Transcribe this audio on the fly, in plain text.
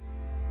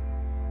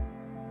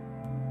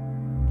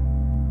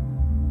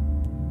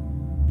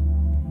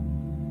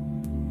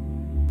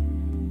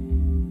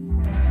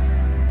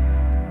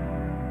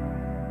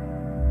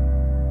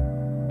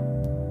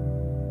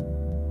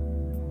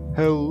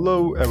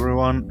Hello,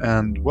 everyone,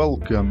 and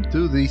welcome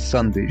to the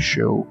Sunday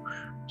Show.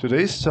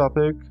 Today's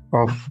topic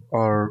of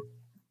our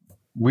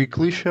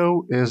weekly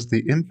show is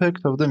the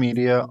impact of the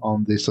media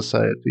on the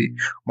society.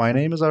 My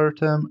name is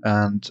Artem,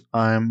 and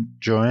I'm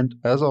joined,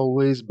 as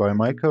always, by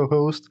my co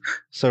host,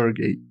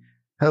 Sergey.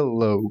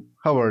 Hello,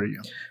 how are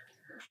you?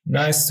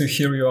 Nice to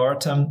hear you,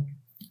 Artem.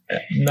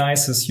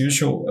 Nice as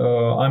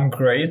usual. I'm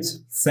great.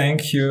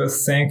 Thank you.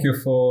 Thank you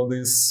for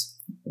this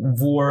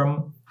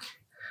warm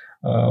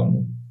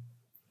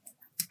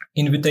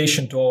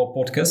invitation to our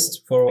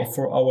podcast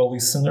for our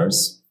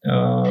listeners.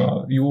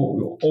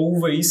 You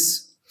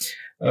always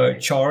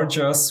charge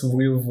us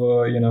with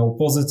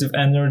positive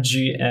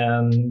energy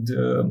and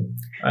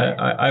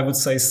I would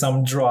say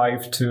some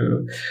drive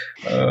to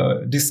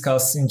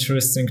discuss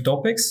interesting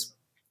topics.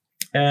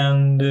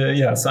 And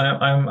yes,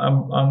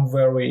 I'm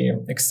very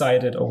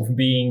excited of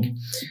being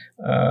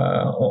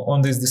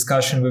on this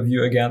discussion with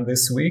you again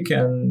this week.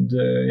 And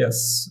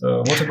yes,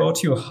 what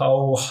about you?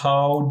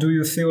 How do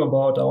you feel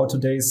about our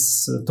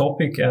today's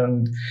topic,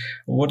 and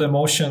what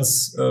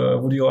emotions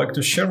would you like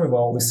to share with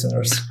our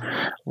listeners?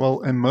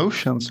 Well,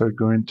 emotions are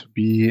going to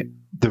be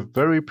the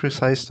very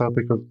precise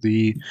topic of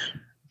the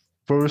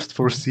first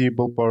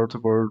foreseeable part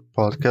of our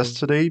podcast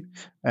today,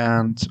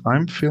 and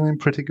I'm feeling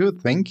pretty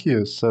good, thank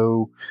you.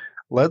 So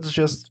let's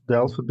just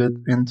delve a bit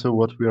into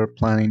what we are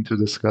planning to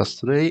discuss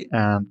today,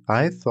 and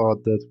I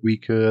thought that we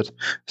could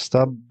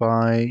stop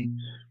by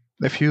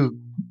a few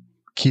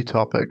key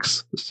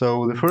topics.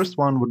 So the first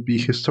one would be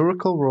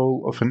historical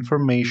role of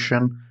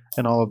information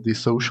in all of the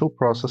social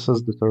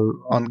processes that are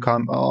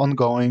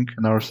ongoing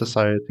in our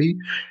society.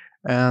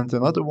 And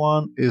another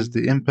one is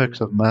the impact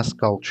of mass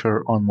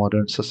culture on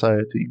modern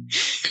society.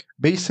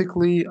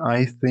 Basically,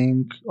 I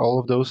think all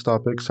of those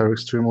topics are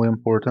extremely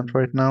important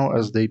right now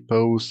as they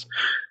pose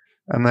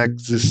an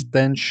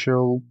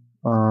existential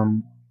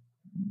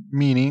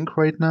meaning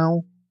right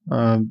now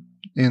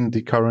in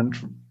the current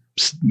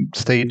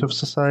state of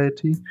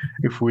society.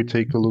 If we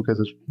take a look at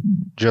it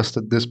just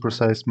at this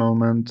precise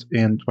moment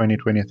in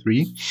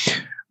 2023.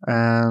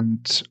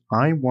 And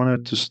I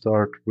wanted to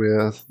start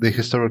with the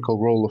historical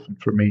role of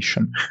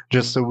information,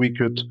 just so we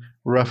could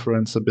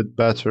reference a bit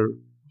better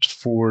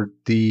for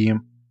the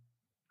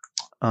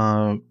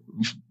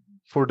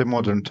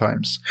modern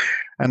times.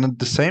 And at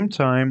the same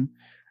time,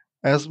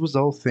 as with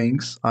all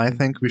things, I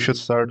think we should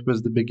start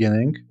with the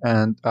beginning,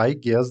 and I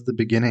guess the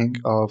beginning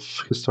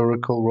of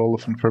historical role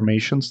of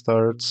information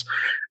starts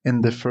in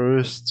the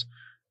first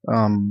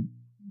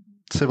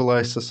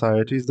civilized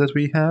societies that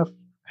we have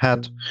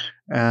had,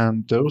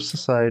 and those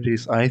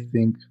societies, I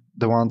think,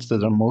 the ones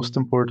that are most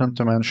important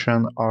to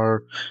mention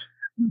are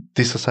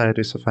the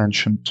societies of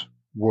ancient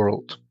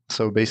world.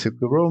 So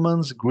basically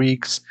Romans,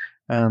 Greeks,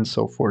 and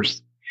so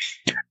forth.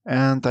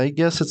 And I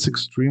guess it's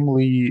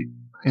extremely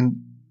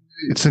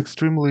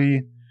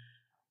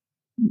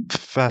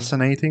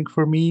fascinating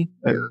for me,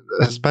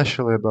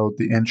 especially about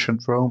the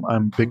ancient Rome.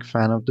 I'm a big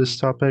fan of this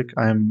topic.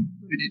 I'm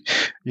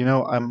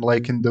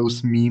liking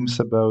those memes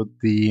about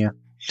the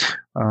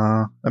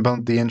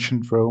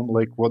ancient Rome,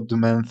 like what do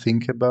men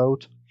think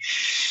about?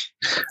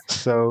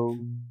 So,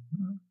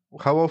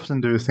 how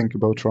often do you think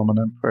about Roman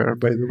Empire,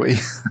 by the way?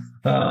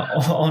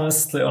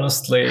 Honestly,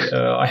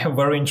 I have a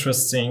very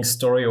interesting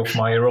story of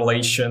my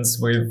relations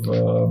with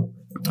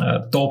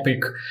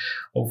topic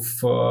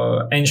of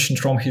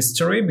ancient Rome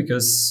history,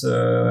 because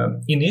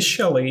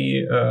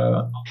initially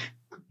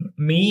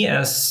me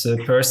as a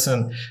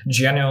person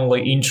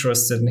genuinely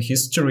interested in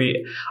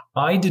history,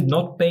 I did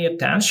not pay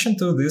attention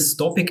to this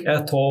topic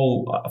at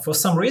all. For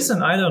some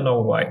reason, I don't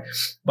know why,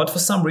 but for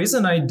some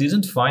reason I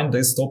didn't find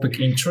this topic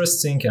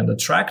interesting and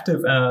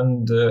attractive,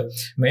 and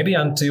maybe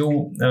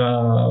until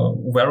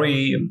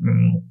very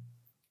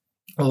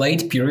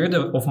late period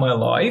of my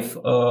life,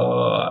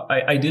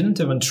 I didn't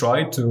even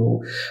try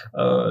to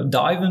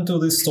dive into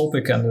this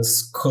topic and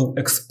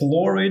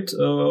explore it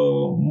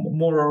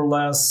more or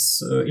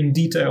less in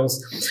details.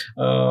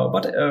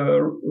 But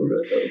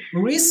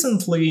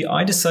recently,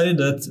 I decided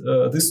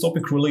that this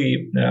topic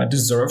really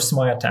deserves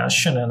my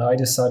attention, and I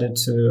decided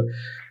to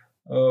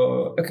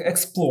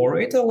explore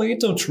it a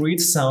little, to read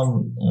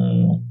some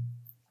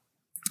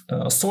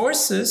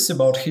sources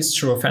about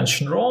history of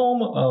ancient Rome,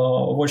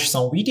 watch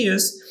some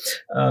videos,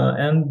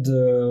 and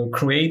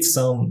create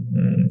some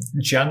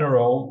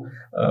general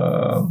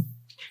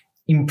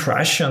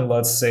impression,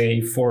 let's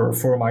say,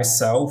 for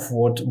myself,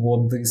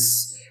 what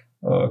this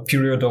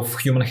period of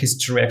human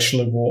history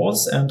actually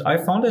was. And I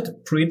found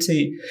it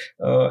pretty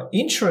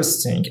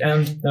interesting.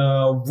 And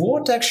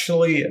what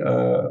actually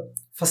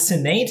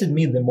fascinated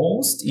me the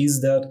most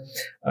is that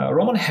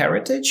Roman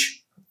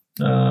heritage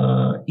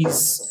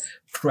is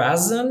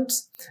present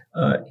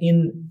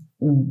in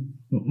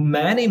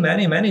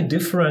many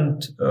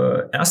different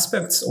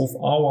aspects of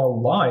our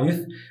life,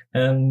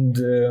 and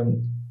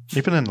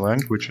even in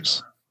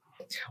languages.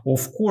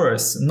 Of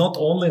course, not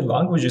only in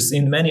languages,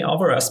 in many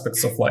other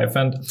aspects of life.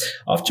 And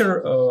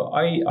after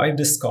I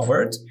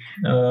discovered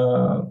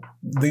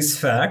this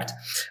fact,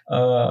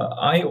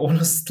 I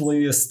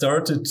honestly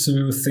started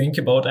to think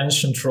about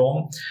ancient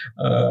Rome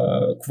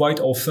quite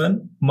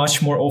often,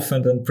 much more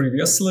often than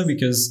previously,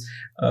 because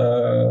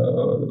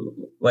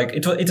like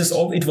it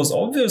was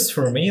obvious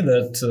for me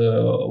that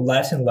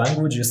Latin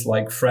languages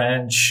like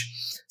French,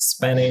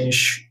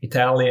 Spanish,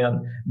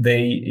 Italian,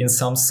 they in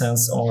some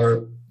sense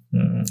are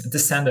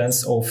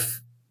descendants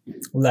of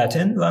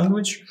Latin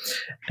language,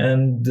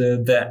 and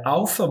the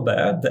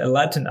alphabet, the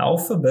Latin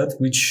alphabet,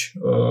 which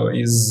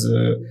is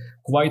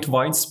quite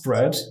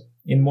widespread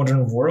in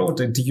modern world,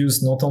 it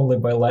used not only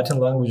by Latin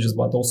languages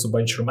but also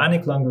by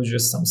Germanic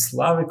languages, some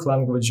Slavic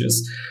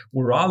languages,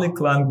 Uralic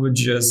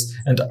languages,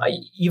 and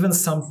even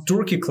some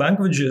Turkic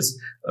languages.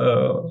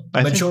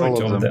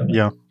 Majority of them,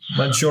 yeah.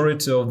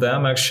 Majority of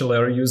them actually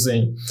are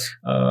using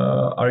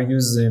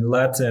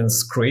Latin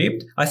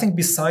script. I think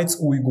besides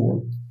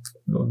Uyghur,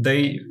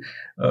 they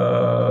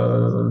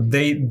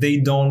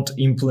don't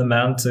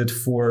implement it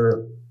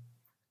for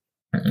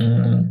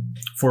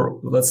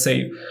let's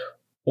say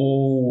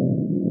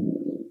all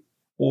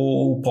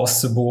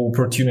possible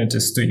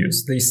opportunities to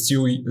use. They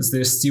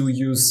still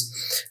use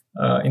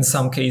in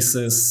some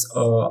cases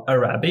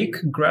Arabic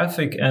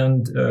graphic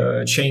and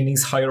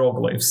Chinese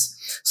hieroglyphs.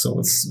 So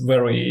it's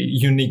very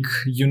unique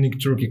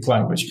Turkic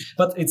language.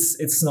 But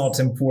it's not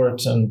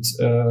important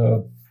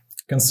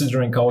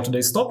considering our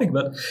today's topic.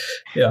 But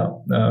yeah,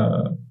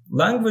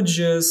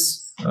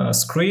 languages,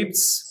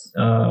 scripts,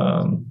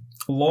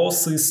 law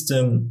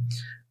system,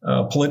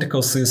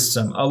 political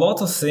system, a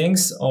lot of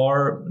things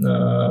are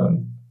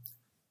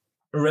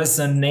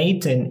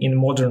resonating in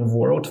modern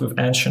world with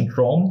ancient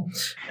Rome.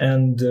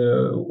 And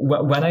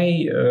when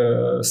I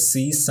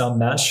see some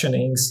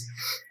mentionings,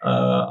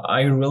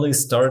 I really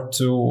start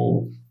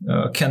to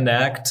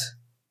connect,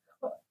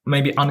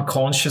 maybe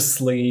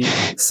unconsciously,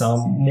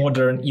 some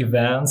modern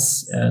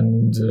events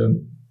and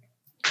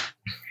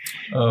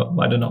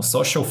I don't know,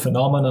 social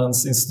phenomena,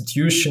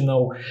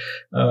 institutional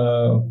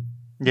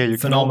you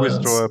can always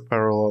draw a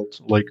parallel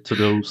to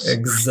those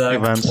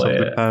events of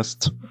the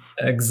past.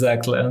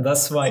 Exactly. And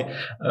that's why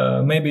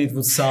maybe it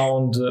would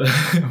sound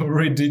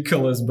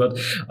ridiculous, but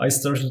I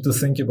started to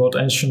think about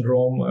ancient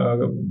Rome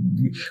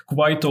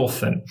quite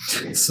often.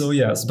 So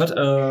yes, but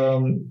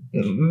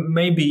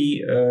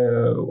maybe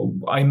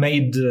I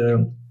made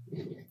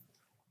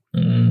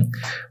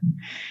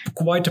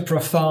quite a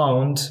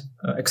profound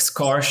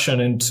excursion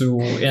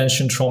into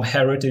ancient Rome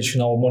heritage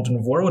in our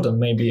modern world, and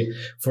maybe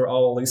for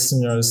our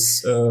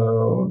listeners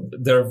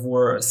there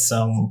were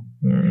some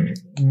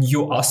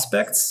new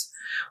aspects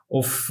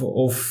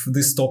of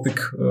this topic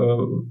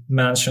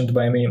mentioned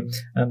by me,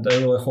 and I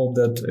really hope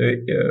that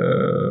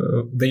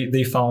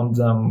they found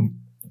them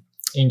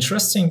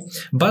interesting.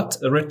 But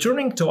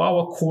returning to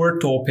our core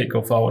topic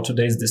of our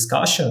today's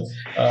discussion,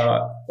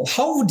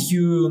 how would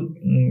you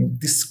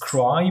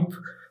describe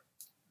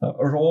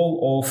a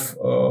role of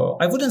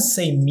I wouldn't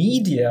say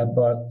media,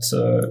 but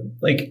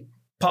like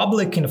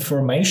public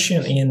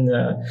information in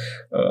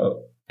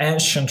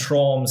ancient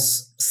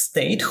Rome's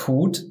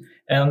statehood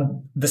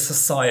and the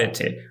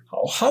society?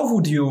 How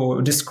would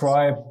you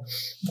describe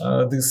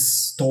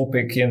this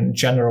topic in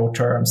general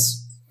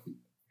terms?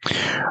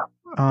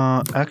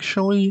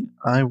 Actually,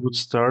 I would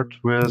start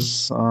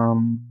with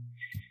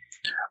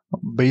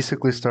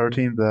basically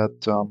starting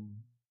that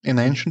in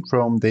ancient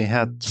Rome they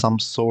had some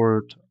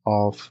sort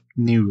of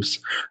news.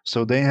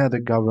 So they had a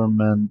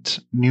government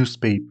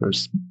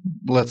newspapers,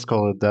 let's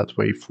call it that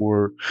way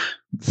for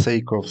the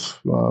sake of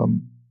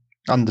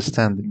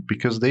understanding,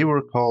 because they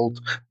were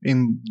called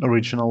in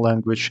original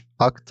language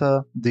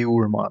acta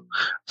diurna,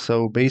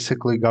 so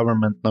basically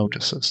government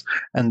notices,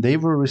 and they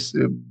were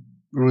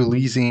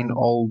releasing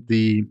all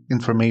the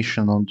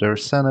information on their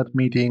Senate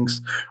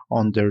meetings,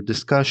 on their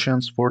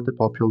discussions for the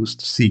populace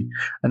to see.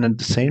 And at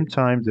the same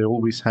time, they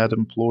always had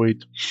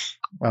employed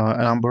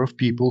a number of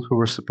people who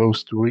were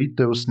supposed to read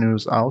those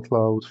news out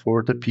loud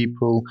for the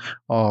people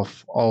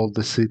of all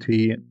the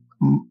city.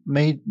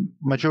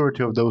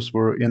 Majority of those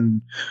were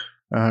in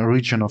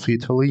region of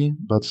Italy,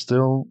 but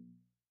still,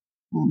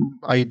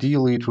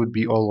 ideally, it would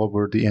be all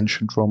over the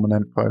ancient Roman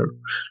Empire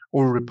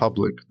or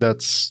Republic.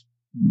 That's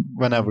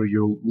whenever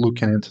you're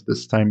looking into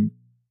this time,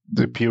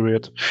 the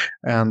period,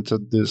 and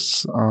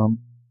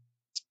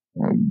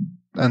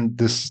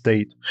this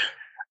state.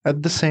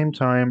 At the same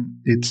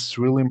time, it's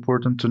really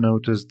important to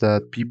notice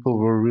that people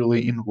were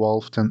really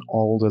involved in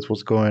all that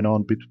was going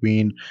on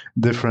between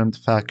different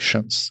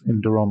factions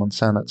in the Roman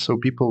Senate. So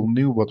people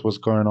knew what was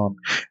going on,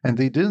 and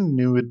they didn't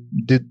know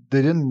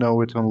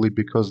it only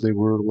because they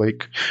were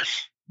like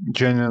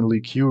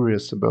genuinely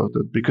curious about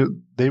it, because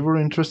they were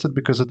interested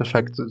because it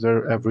affected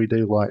their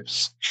everyday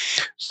lives.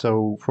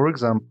 So, for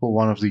example,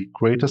 one of the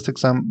greatest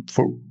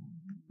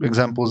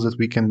examples that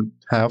we can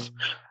have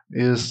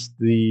is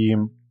the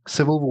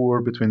civil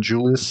war between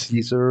Julius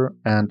Caesar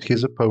and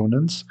his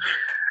opponents,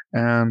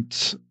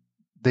 and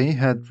they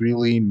had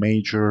really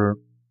major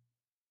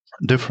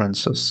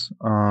differences.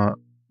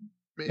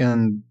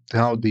 in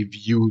how they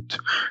viewed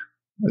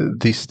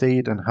the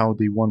state and how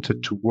they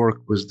wanted to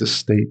work with the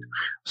state.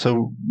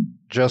 So,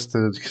 just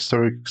a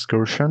historic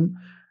excursion.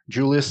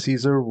 Julius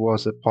Caesar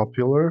was a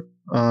popular,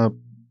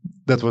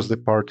 that was the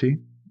party,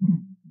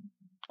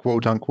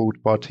 quote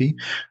unquote party,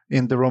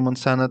 in the Roman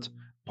Senate.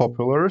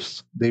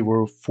 Populars, they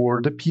were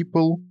for the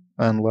people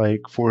and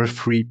like for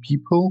free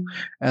people,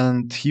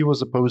 and he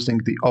was opposing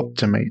the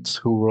optimates,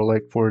 who were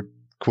like for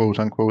quote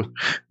unquote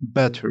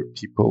better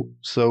people,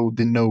 so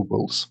the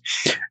nobles.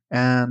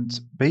 And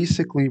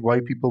basically,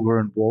 why people were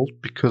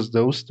involved, because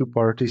those two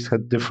parties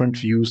had different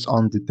views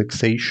on the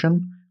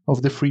taxation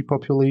of the free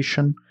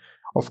population.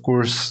 Of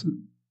course,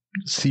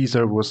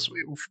 Caesar was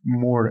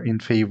more in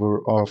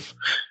favor of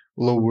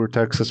lower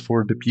taxes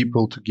for the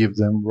people to give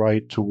them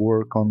right to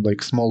work on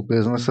like small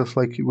businesses,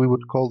 like we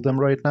would call them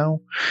right now,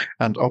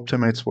 and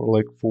optimates were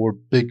like for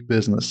big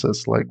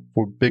businesses, like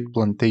for big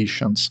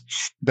plantations.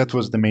 That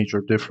was the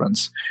major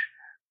difference.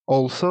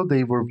 Also,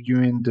 they were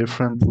viewing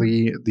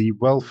differently the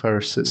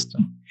welfare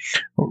system.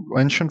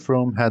 Ancient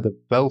Rome had a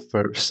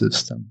welfare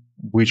system,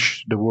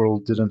 which the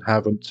world didn't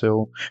have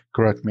until,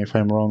 correct me if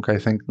I'm wrong, I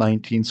think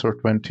 19th or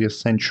 20th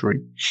century.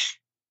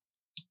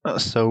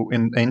 So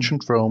in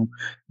ancient Rome,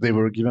 they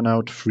were given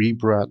out free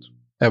bread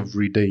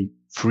every day,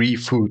 free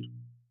food.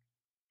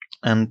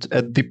 And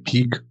at the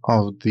peak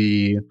of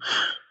the,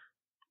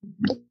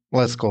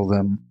 let's call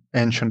them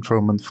ancient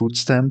Roman food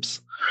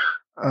stamps,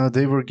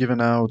 they were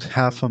given out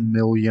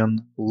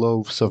 500,000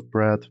 loaves of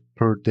bread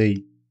per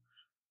day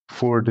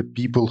for the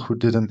people who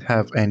didn't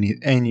have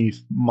any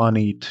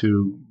money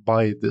to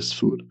buy this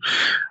food.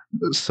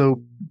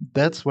 So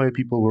that's why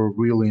people were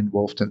really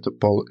involved into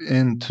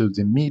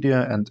the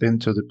media and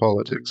into the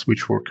politics,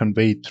 which were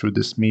conveyed through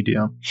this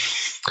media.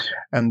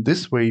 And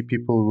this way,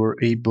 people were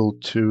able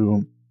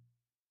to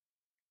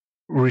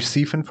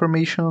receive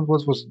information on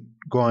what was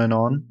going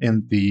on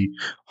in the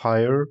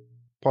higher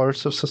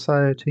parts of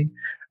society,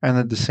 and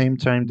at the same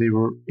time, they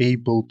were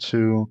able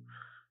to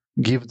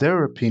give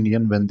their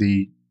opinion when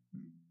they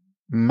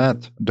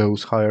met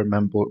those higher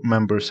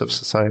members of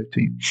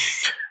society.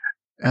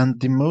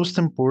 And the most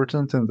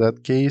important in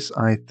that case,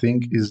 I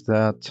think, is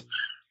that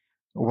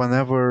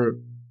whenever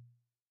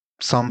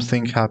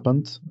something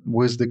happened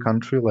with the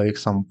country, like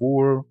some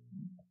war,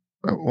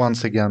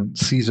 once again,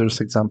 Caesar's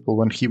example,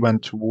 when he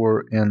went to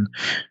war in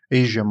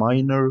Asia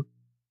Minor,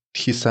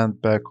 he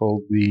sent back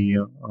all the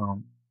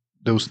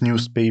those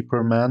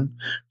newspaper men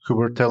who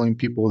were telling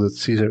people that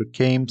Caesar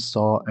came,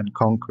 saw, and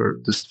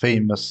conquered. This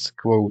famous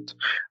quote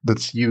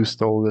that's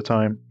used all the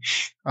time: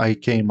 "I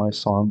came, I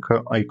saw, and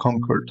I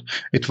conquered."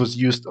 It was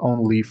used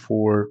only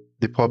for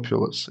the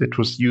populace. It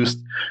was used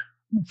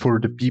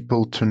for the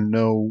people to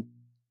know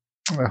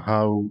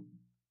how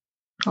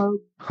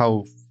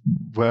how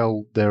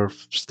well their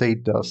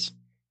state does.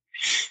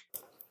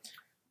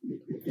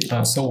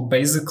 So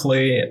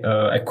basically,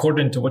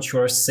 according to what you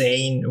are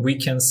saying, we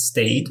can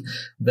state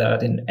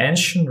that in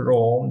ancient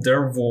Rome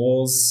there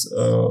was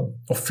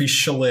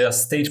officially a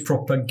state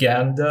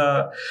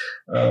propaganda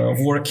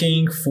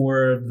working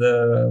for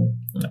the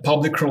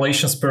public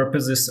relations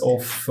purposes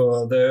of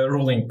the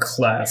ruling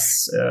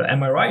class.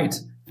 Am I right?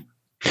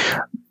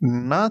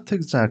 Not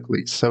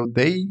exactly. So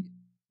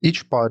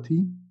each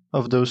party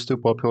of those two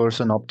populars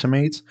and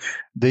optimates,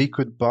 they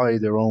could buy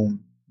their own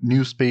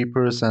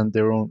newspapers and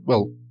their own,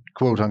 well,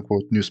 quote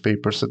unquote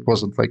newspapers. It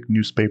wasn't like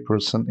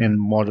newspapers in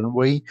modern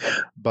way,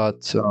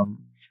 but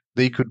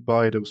they could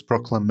buy those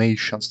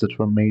proclamations that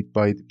were made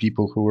by the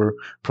people who were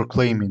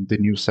proclaiming the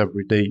news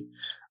every day.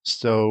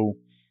 So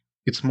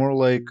it's more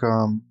like,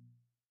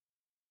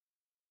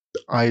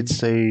 I'd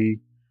say,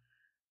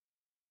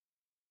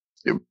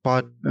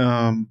 but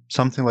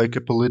something like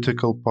a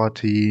political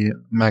party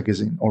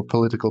magazine or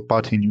political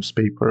party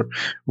newspaper,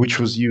 which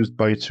was used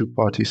by two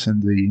parties in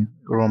the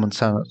Roman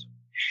Senate.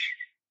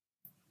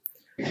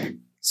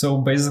 So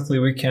basically,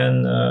 we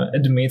can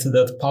admit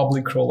that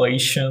public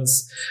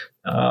relations,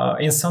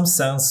 in some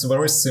sense,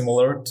 very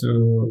similar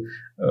to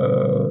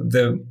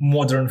the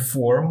modern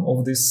form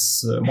of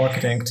this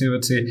marketing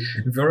activity,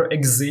 were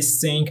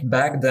existing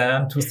back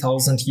then,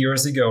 2,000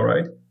 years ago,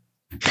 right?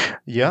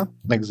 Yeah,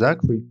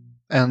 exactly.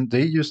 And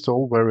they used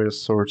all various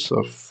sorts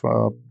of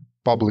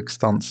public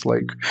stunts,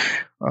 like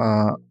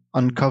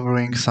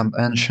uncovering some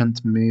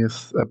ancient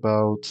myth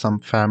about some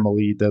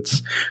family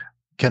that's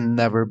can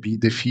never be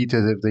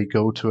defeated if they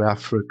go to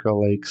Africa,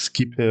 like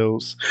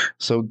Scipios.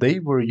 So they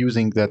were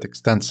using that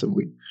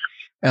extensively.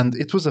 And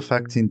it was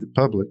affecting the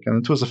public,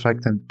 and it was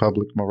affecting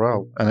public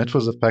morale, and it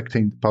was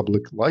affecting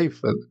public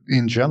life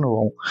in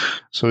general.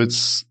 So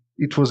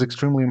it was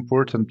extremely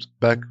important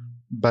back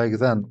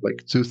then,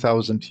 like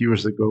 2,000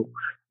 years ago.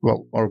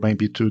 Well, or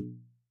maybe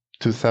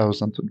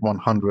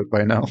 2,100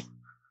 by now.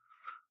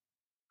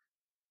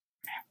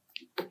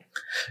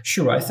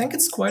 Sure, I think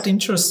it's quite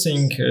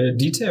interesting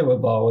detail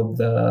about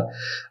the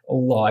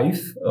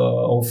life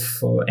of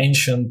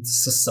ancient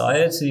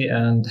society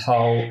and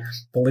how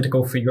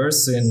political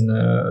figures in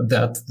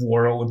that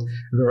world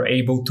were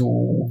able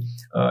to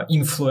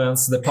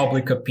influence the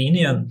public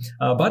opinion.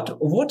 But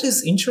what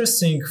is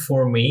interesting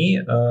for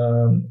me,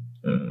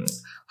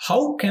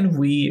 how can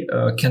we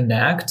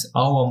connect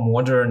our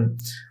modern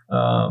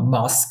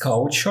mass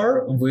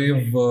culture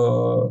with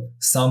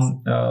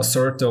some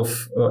sort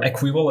of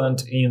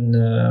equivalent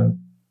in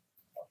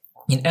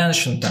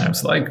ancient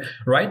times? Like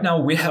right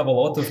now, we have a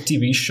lot of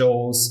TV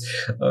shows.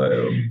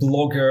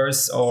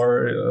 Bloggers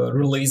are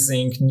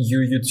releasing new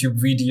YouTube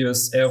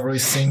videos every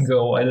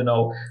single. I don't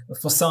know.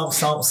 For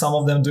some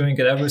of them doing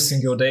it every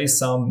single day,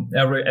 some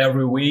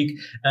every week,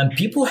 and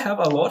people have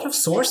a lot of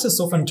sources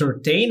of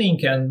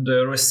entertaining and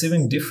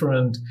receiving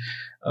different.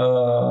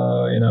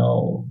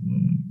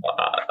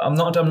 I'm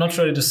not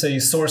ready to say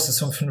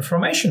sources of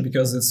information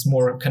because it's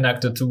more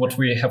connected to what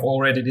we have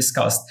already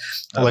discussed.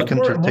 Like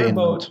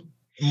entertainment.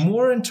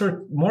 More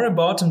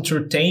about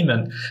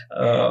entertainment.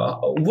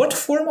 What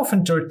form of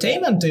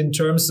entertainment in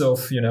terms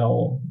of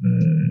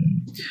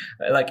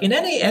like in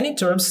any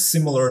terms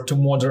similar to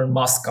modern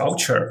mass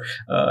culture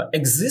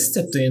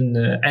existed in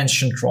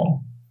ancient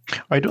Rome?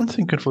 I don't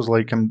think it was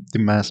like the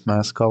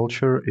mass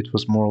culture. It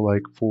was more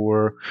like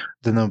for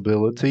the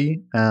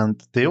nobility,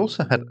 and they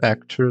also had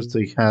actors.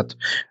 They had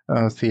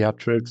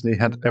theatrics. They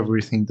had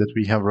everything that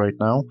we have right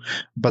now.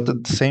 But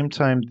at the same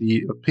time,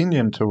 the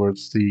opinion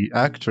towards the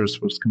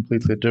actors was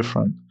completely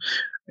different.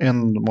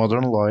 In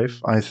modern life,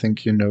 I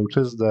think you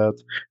notice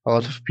that a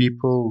lot of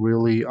people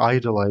really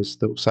idolize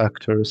those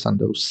actors and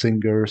those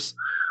singers.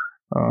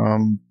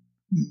 Um,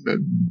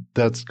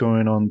 that's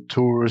going on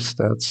tours,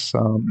 that's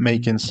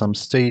making some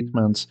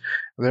statements.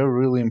 They're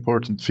really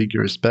important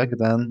figures. Back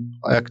then,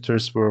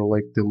 actors were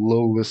like the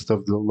lowest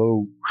of the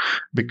low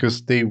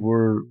because they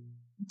were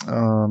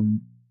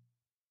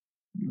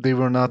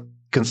not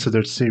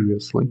considered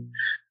seriously.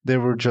 They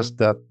were just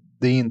the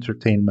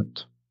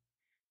entertainment.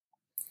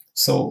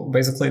 So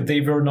basically,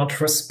 they were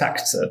not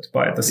respected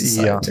by the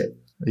society.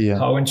 Yeah.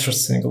 How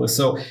interestingly.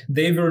 So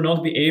they will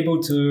not be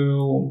able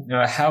to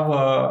have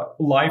a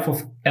life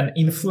of an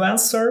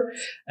influencer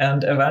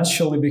and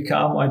eventually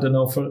become, I don't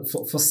know,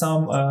 for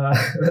some,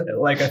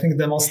 like I think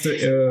the most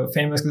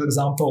famous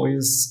example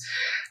is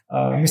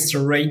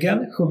Mr.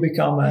 Reagan, who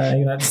became a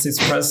United States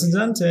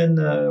president in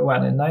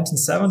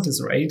 1970s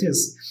or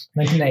 80s,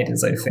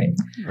 1980s, I think.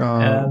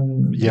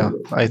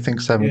 I think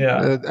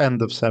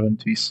end of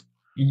 70s.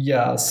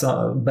 Yeah,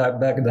 so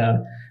back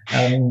then.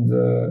 And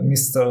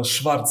Mr.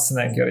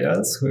 Schwarzenegger,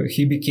 yes,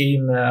 he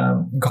became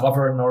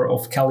governor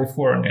of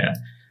California,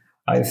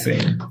 I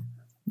think.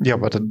 Yeah,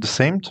 but at the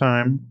same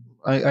time,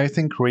 I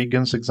think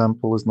Reagan's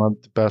example is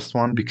not the best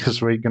one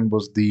because Reagan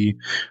was the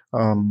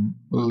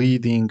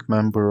leading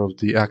member of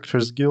the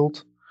Actors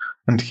Guild,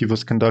 and he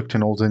was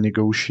conducting all the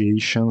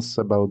negotiations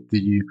about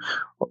the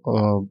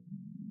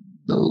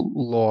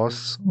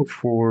laws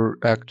for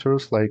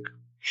actors, like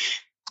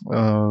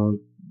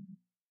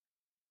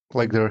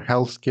their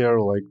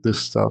healthcare, like this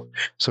stuff.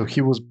 So he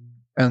was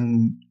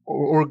an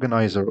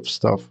organizer of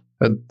stuff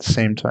at the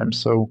same time.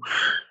 So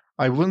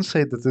I wouldn't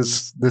say that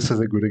this is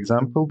a good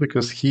example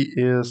because he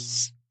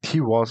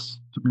was,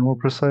 to be more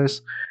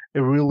precise,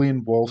 a really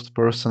involved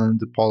person in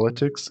the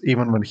politics,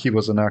 even when he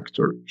was an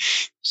actor.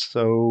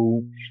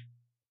 So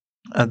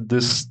at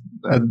this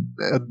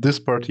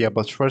part, yeah,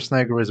 but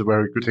Schwarzenegger is a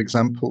very good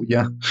example,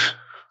 yeah.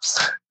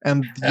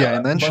 And yeah,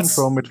 in ancient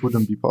Rome, it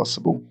wouldn't be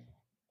possible.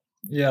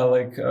 Yeah,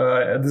 like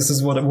this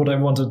is what I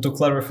wanted to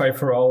clarify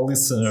for our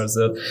listeners,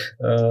 that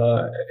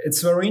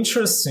it's very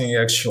interesting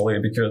actually,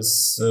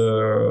 because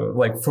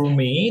like for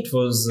me it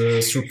was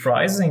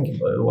surprising.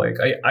 Like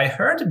I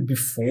heard it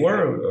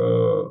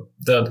before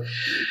that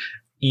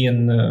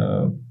in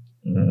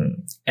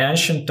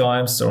ancient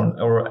times,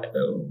 or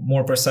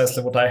more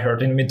precisely what I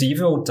heard in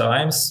medieval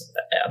times,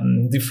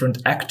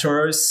 different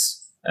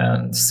actors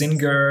and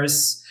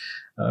singers,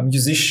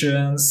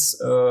 musicians,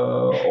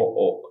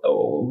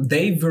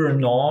 they were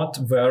not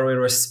very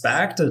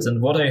respected.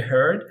 And what I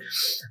heard,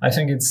 I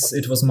think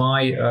it was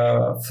my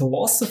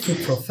philosophy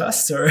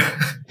professor.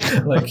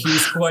 Like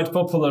he's quite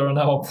popular on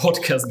our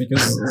podcast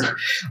because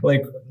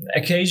like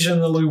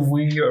occasionally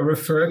we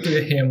refer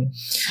to him.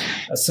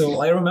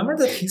 So I remember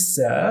that he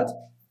said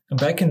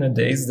back in the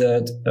days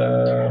that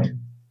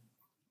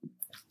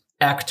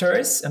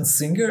actors and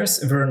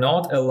singers were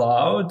not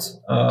allowed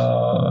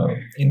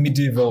in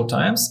medieval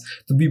times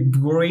to be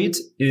buried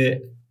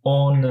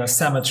on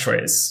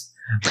cemeteries.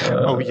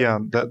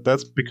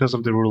 That's because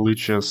of the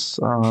religious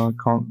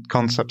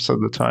concepts at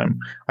the time.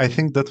 I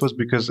think that was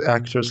because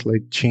actors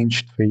like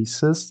changed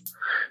faces,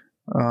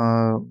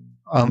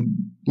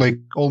 like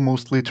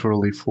almost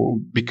literally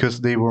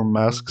because they wore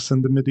masks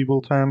in the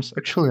medieval times.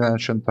 Actually, in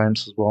ancient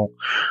times as well.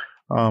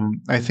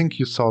 I think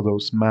you saw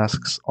those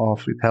masks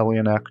of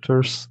Italian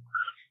actors.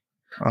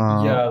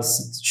 Uh,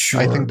 Yes,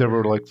 I think sure. there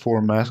were like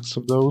four masks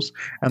of those,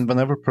 and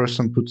whenever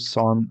person puts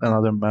on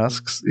another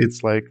masks,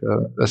 it's like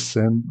a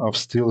sin of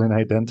stealing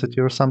identity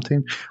or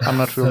something. I'm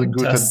not really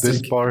good at this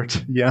Fantastic.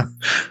 part. Yeah.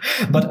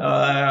 But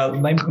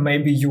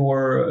maybe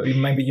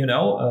you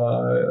know,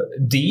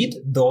 did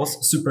those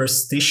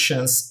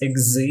superstitions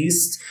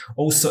exist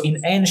also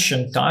in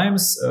ancient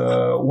times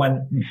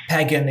when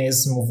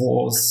paganism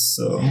was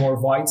more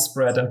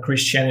widespread and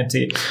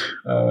Christianity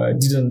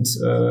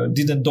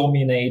didn't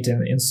dominate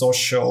in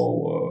social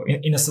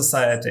in a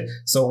society?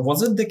 So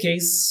was it the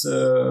case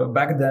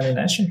back then in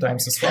ancient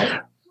times as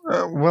well?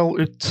 Well,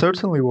 it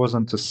certainly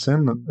wasn't a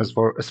sin as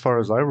far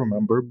as I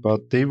remember,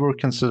 but they were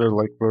considered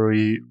like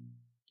very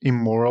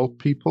immoral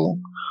people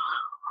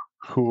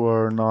who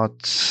are not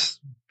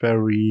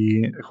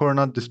who are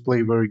not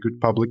display very good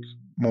public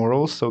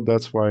morals. So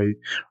that's why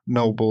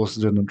nobles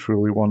didn't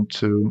really want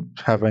to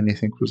have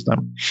anything with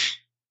them,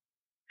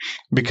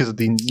 because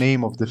the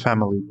name of the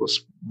family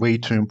was way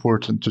too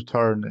important to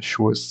tarnish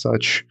with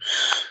such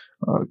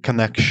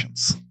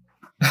connections.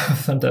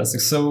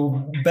 Fantastic.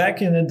 So back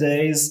in the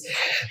days,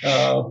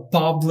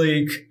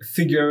 public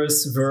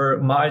figures were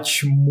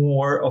much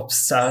more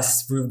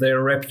obsessed with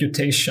their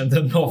reputation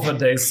than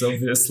nowadays,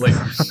 obviously.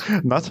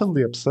 Not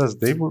only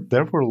obsessed,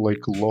 there were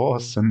like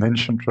laws in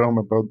ancient Rome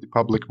about the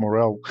public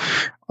morale.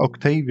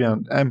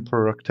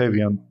 Emperor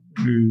Octavian,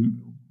 who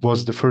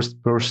was the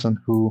first person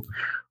who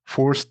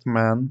forced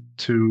men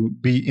to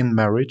be in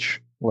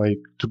marriage, like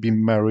to be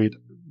married.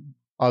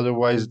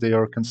 Otherwise, they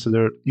are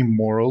considered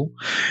immoral.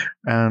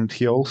 And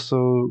he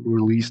also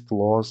released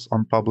laws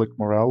on public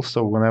morale.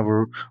 So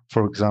whenever,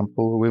 for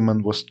example, a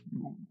woman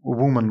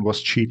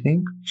was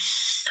cheating,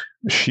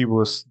 she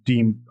was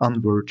deemed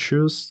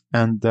unvirtuous,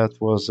 and that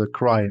was a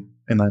crime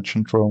in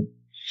ancient Rome.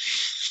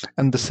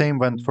 And the same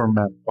went for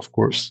men, of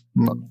course.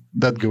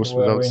 That goes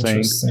without Very saying.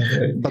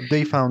 interesting. But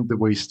they found the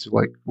ways to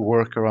like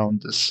work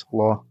around this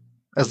law,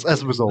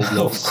 as with all Of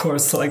laws.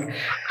 course, like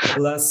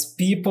less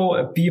people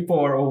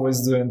are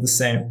always doing the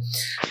same.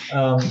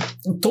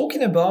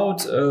 Talking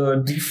about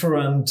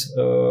different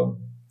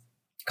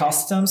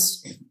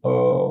customs,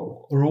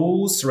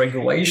 rules,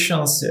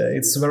 regulations,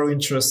 it's very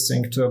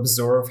interesting to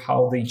observe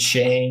how they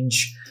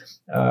change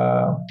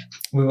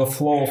with the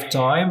flow of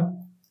time.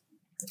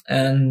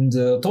 And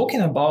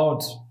talking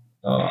about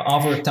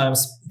other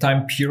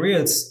time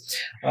periods,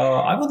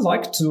 I would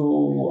like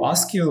to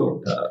ask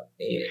you,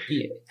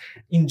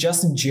 in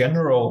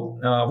general,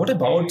 what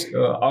about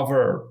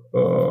other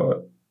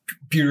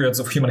periods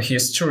of human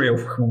history, of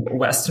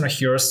Western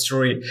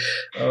history,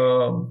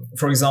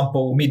 for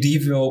example,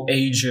 medieval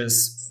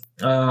ages?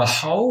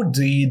 How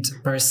did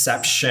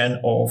perception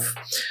of,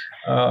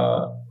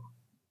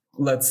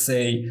 let's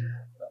say,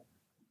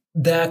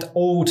 that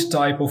old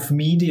type of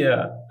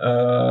media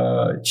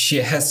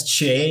has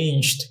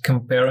changed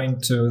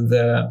comparing to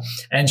the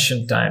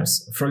ancient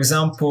times? For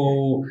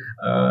example,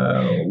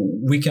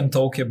 we can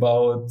talk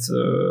about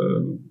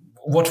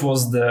what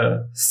was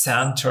the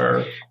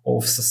center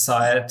of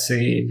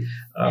society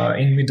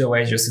in Middle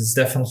Ages. It's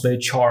definitely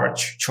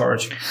church.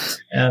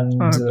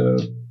 And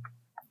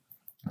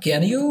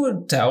can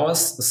you tell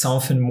us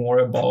something more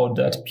about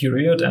that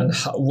period and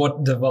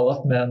what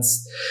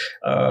developments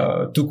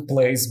took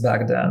place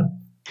back then?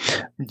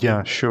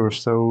 Yeah, sure.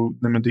 So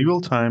the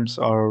medieval times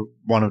are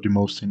one of the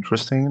most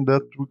interesting in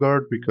that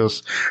regard,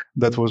 because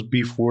that was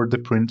before the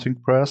printing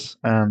press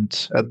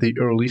and at the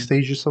early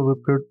stages of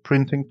the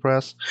printing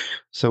press.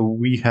 So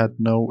we had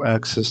no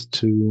access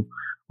to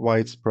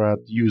widespread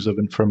use of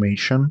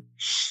information.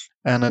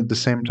 And at the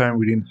same time,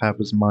 we didn't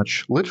have as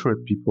much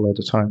literate people at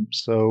the time.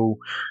 So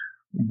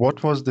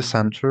what was the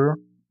center?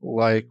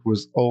 Like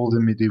with all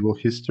the medieval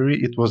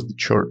history, it was the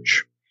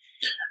church.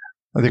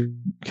 The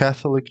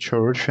Catholic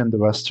Church in the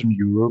Western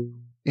Europe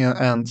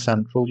and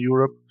Central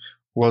Europe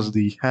was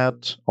the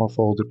head of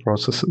all the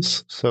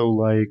processes. So,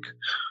 like,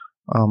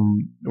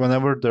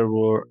 whenever there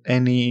were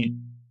any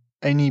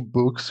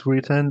books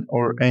written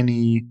or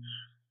anything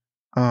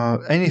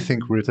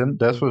written,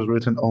 that was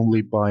written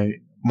only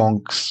by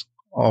monks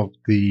of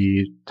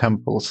the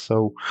temples.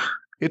 So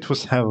it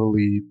was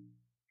heavily,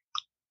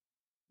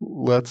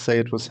 let's say,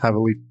 it was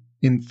heavily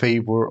in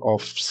favor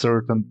of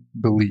certain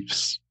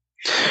beliefs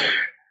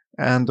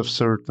and of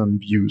certain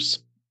views.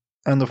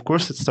 And of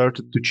course, it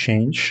started to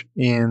change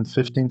in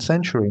 15th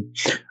century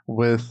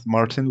with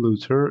Martin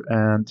Luther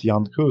and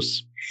Jan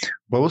Hus.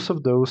 Both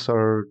of those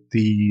are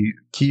the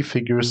key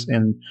figures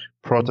in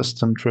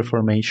Protestant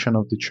Reformation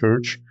of the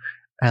Church,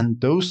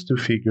 and those two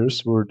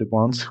figures were the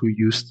ones who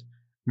used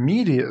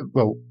media,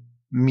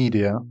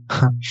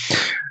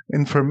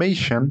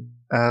 information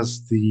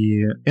as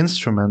the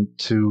instrument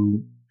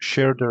to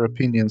share their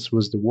opinions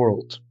with the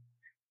world.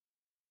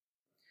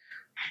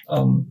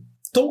 Um,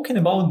 talking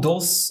about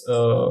those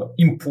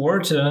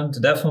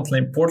definitely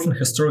important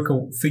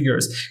historical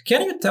figures,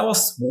 can you tell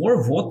us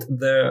more what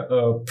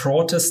the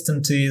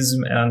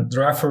Protestantism and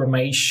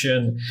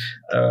Reformation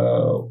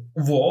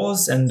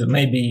was and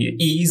maybe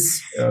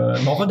is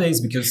nowadays?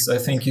 Because I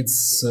think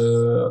it's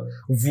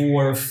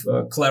worth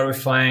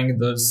clarifying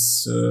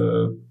those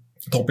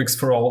topics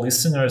for our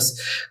listeners.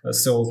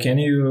 So can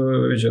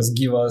you just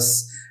give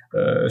us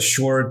a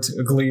short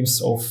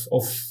glimpse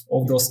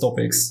of those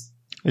topics?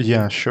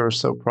 Yeah, sure.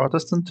 So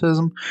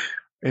Protestantism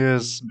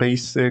is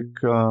basic,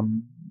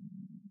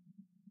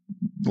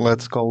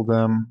 let's call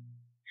them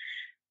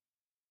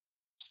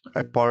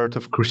a part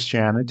of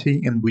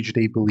Christianity in which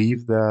they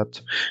believe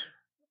that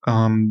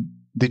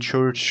the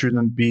church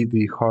shouldn't be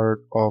the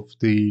heart of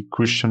the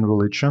Christian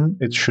religion.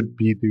 It should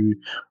be the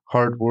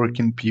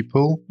hardworking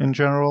people in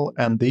general.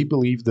 And they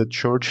believe that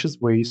church's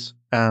ways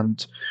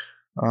and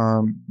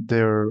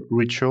their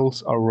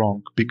rituals are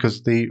wrong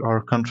because they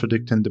are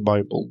contradicting the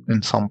Bible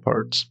in some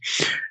parts.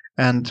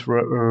 And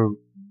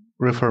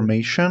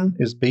Reformation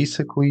is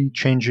basically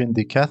changing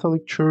the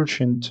Catholic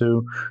Church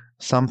into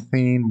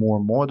something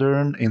more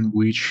modern in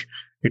which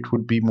it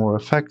would be more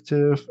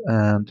effective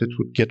and it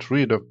would get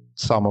rid of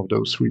some of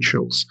those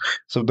rituals.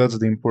 So that's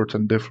the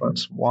important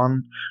difference.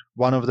 One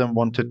of them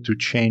wanted to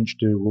change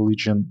the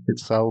religion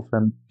itself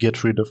and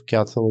get rid of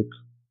Catholic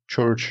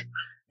Church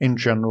in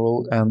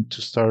general and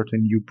to start a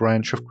new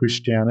branch of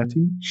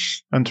Christianity.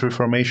 And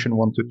Reformation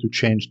wanted to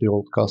change the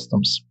old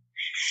customs.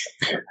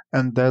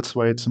 And that's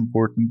why it's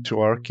important to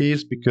our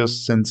case,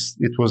 because since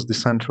it was the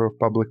center of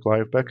public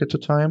life back at the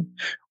time,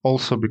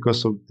 also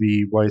because of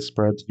the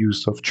widespread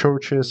use of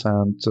churches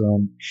and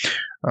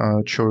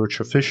church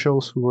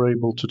officials who were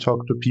able to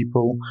talk to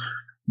people,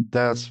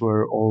 that's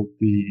where all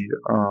the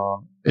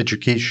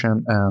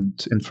education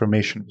and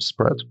information was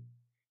spread.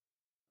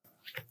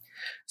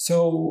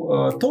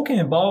 So, talking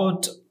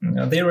about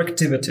their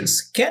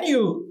activities, can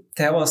you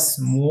tell us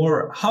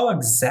more how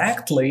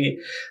exactly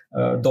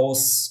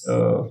those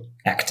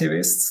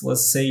activists,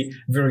 let's say,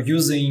 were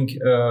using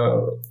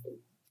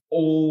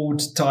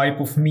old type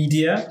of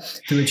media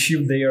to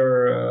achieve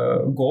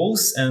their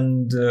goals,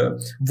 and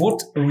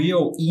what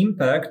real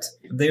impact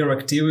their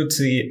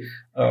activity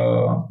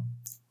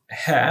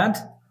had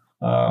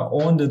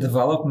on the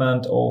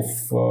development of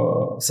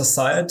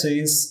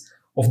societies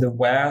of the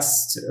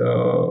West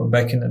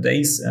back in the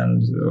days,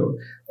 and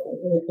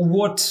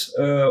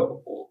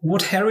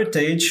what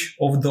heritage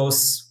of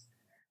those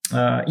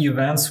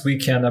events we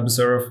can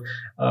observe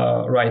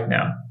right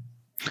now?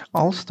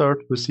 I'll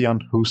start with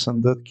Jan Hus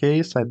in that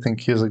case. I think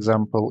his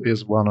example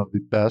is one of the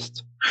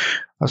best.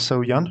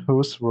 So Jan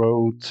Hus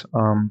wrote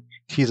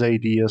his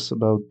ideas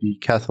about the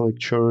Catholic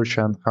Church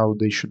and how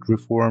they should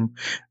reform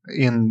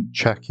in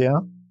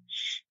Czechia,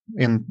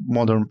 in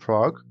modern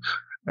Prague,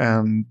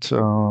 and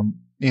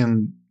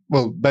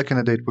back in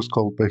the day it was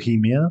called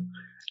Bohemia,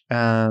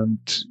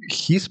 and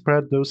he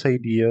spread those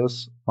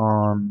ideas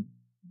on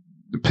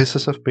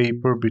pieces of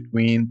paper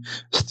between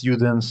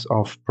students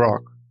of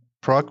Prague.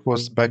 Prague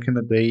was back in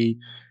the day,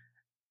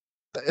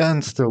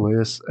 and still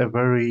is, a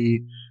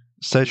very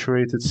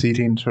saturated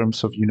city in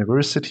terms of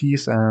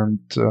universities and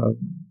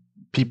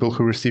people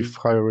who receive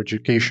higher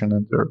education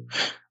in there.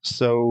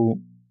 So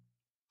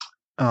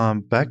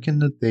back in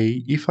the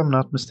day, if I'm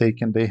not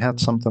mistaken, they had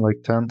something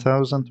like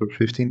 10,000 or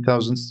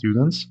 15,000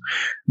 students,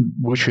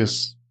 which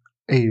is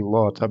a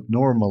lot,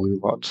 abnormally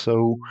lot.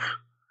 So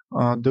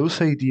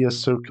those ideas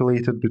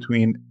circulated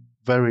between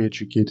very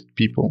educated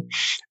people.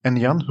 And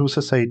Jan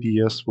Hus's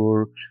ideas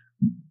were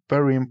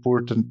very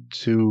important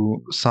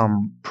to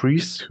some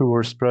priests who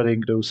were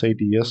spreading those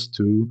ideas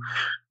to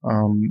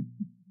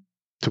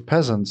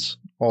peasants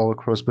all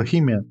across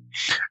Bohemia.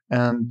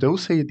 And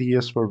those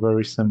ideas were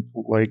very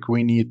simple, like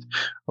we need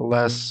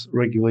less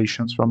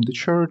regulations from the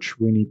church,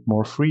 we need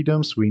more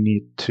freedoms, we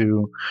need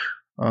to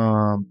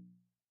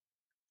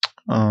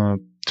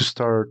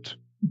start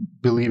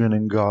believing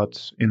in God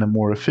in a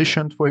more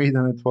efficient way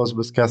than it was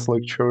with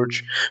Catholic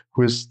Church,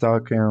 who is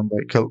stuck in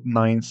like a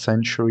 9th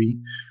century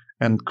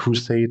and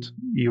Crusade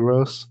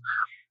eras.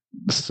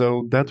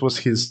 So that was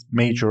his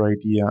major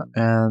idea,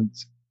 and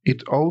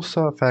it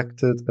also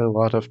affected a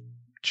lot of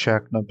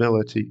Czech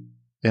nobility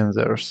in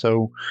there.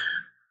 So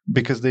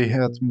because they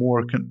had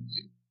more,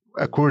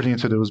 according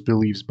to those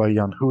beliefs by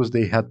Jan Hus,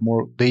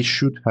 they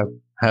should have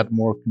had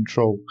more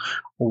control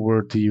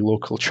over the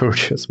local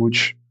churches,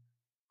 which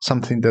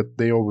something that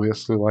they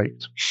obviously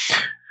liked.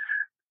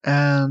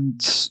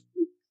 And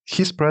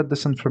he spread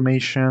this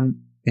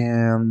information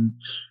in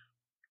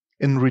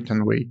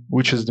written way,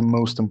 which is the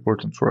most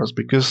important for us,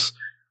 because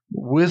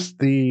with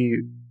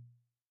the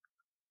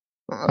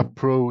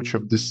approach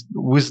of this,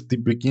 with the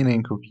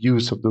beginning of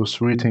use of those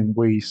written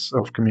ways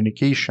of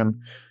communication,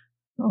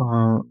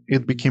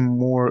 it became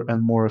more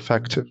and more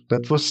effective.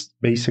 That was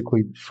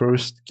basically the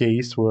first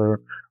case where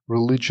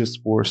religious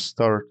wars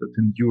started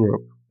in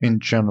Europe in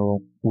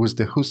general, with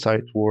the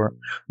Hussite War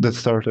that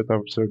started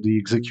after the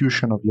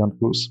execution of Jan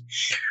Hus,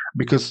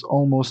 because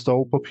almost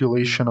all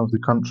population of the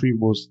country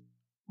was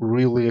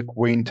really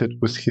acquainted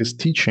with his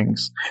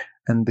teachings,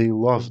 and they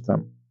loved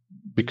them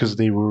because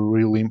they were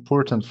really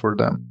important for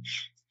them.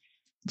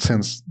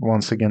 Since,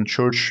 once again,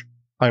 church,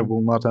 I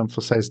will not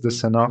emphasize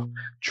this enough,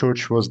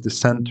 church was the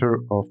center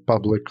of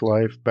public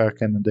life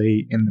back in the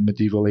day in the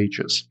medieval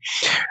ages.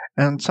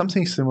 And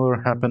something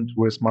similar happened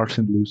with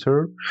Martin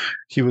Luther.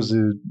 He was,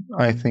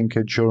 I think,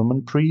 a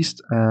German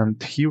priest,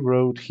 and he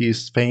wrote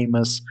his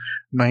famous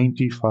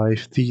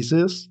 95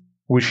 Theses,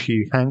 which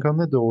he hung on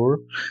the door,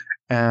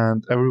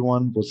 and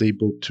everyone was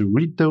able to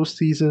read those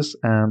theses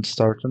and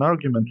start an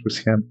argument with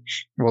him,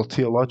 well,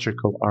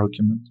 theological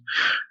argument.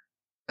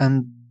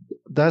 And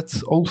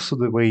that's also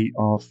the way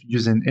of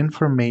using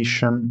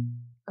information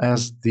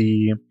as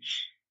the,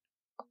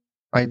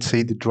 I'd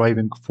say, the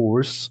driving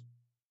force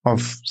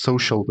of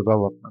social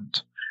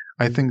development.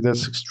 I think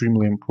that's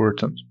extremely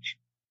important.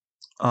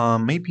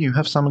 Maybe you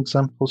have some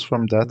examples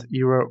from that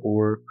era,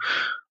 or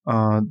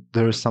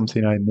there is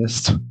something I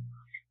missed.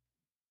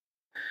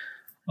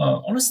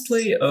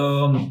 Honestly,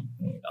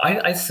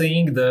 I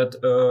think that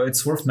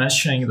it's worth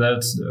mentioning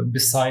that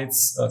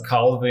besides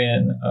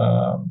Calvin,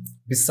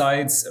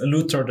 besides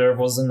Luther, there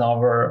was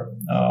another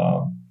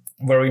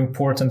very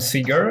important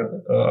figure.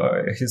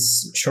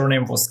 His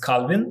surname was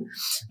Calvin,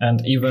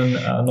 and even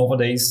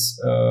nowadays,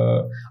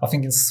 I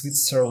think in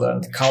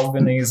Switzerland,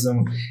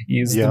 Calvinism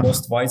is the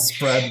most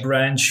widespread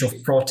branch of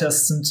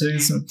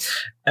Protestantism.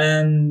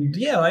 And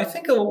yeah, I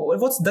think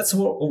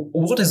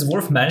what is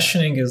worth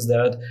mentioning is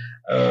that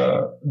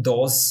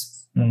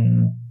those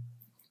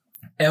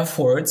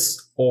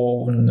efforts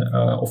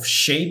of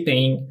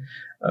shaping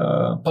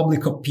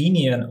public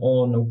opinion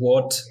on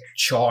what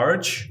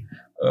church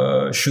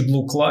should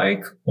look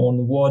like,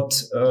 on what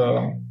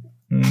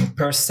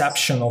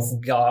perception of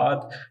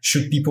God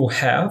should people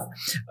have,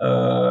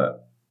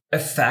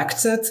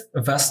 affected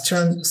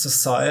Western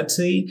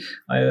society.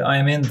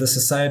 I mean the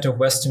society of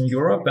Western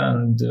Europe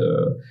and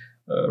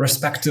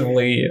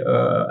respectively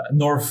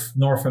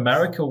North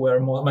America, where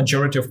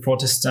majority of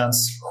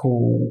Protestants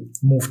who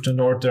moved to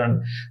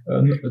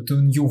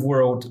to New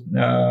World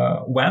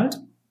went.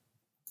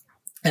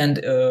 And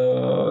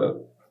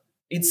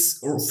it's,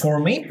 for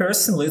me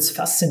personally, it's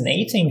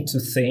fascinating to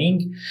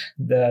think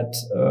that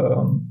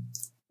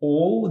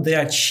all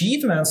the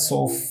achievements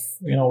of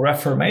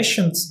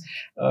reformations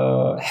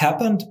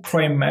happened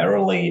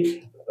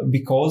primarily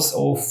because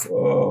of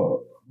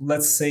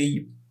let's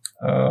say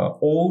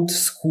old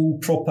school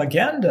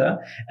propaganda,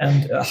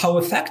 and how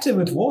effective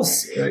it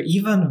was,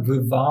 even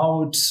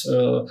without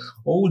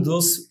all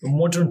those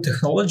modern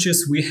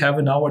technologies we have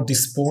in our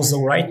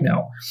disposal right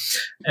now.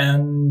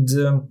 And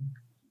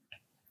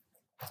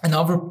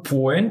another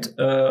point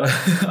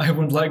I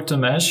would like to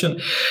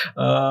mention: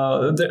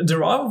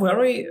 there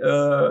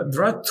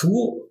are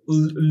two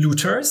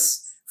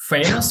Luthers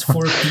famous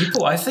for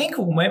people. I think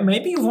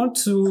maybe you want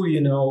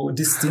to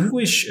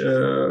distinguish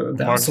them.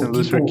 Martin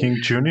Luther King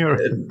Jr.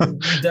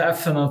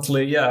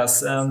 Definitely,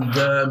 yes, and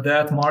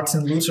that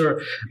Martin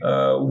Luther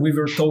we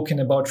were talking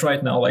about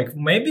right now. Like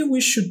maybe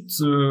we should,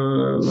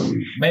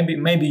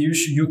 maybe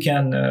you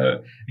can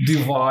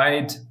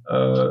divide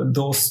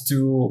those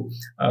two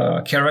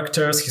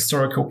characters,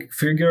 historical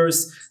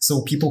figures,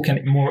 so people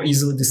can more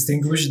easily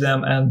distinguish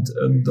them and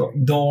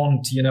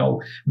don't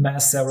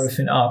mess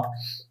everything up.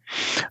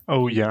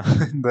 Oh, yeah,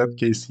 in that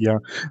case, yeah.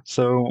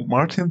 So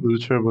Martin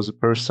Luther was a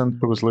person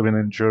who was living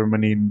in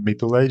Germany in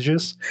Middle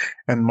Ages,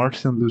 and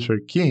Martin Luther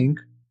King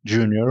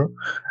Jr.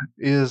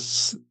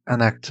 is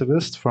an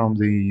activist from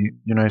the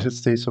United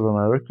States of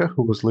America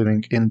who was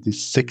living in the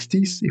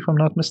 60s, if I'm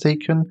not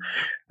mistaken,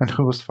 and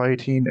who was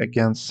fighting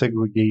against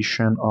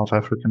segregation of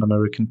African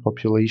American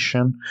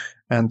population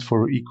and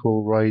for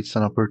equal rights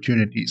and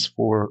opportunities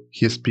for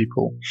his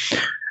people.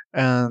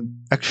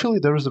 And actually,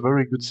 there is a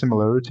very good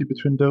similarity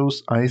between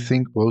those. I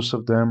think both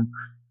of them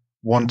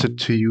wanted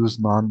to use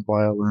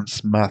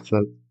nonviolence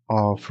method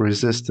of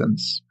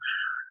resistance,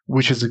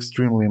 which is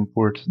extremely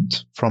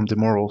important from the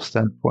moral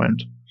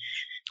standpoint.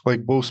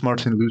 Like both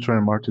Martin Luther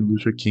and Martin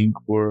Luther King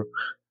were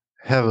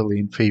heavily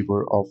in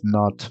favor of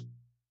not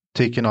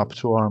taking up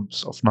to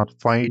arms, of not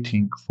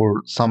fighting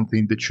for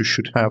something that you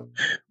should have,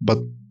 but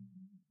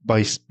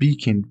by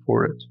speaking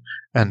for it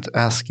and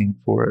asking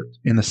for it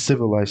in a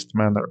civilized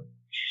manner.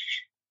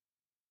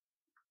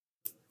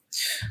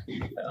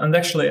 And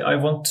actually, I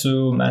want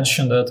to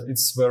mention that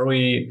it's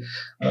very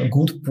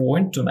good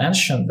point to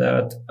mention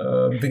that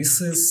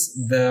this is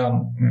the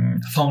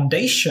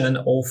foundation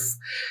of,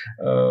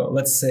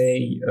 let's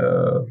say,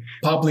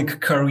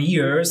 public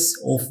careers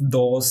of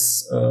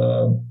those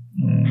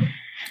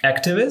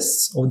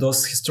activists, of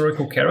those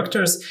historical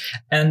characters.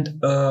 And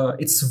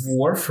it's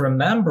worth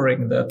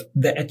remembering that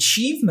the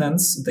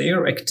achievements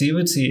their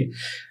activity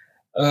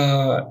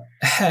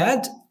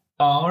had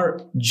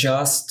are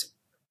just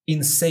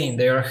insane.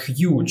 They are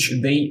huge.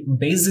 They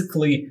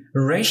basically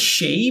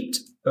reshaped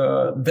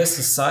the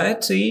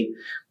society,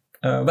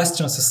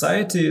 Western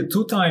society,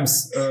 two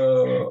times.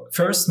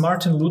 First,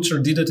 Martin Luther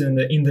did it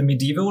in the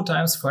medieval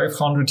times,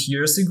 500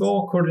 years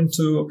ago, according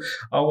to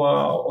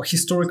our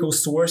historical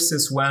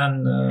sources,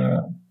 when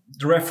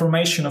the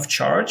Reformation of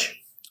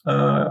Church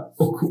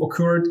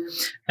occurred,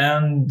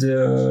 and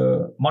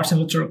Martin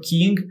Luther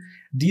King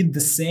did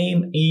the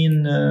same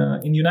in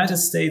United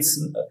States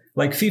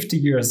like 50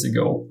 years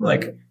ago,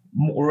 like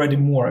already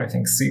more, I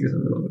think 60.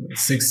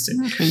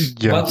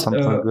 Yeah, but,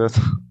 something like that.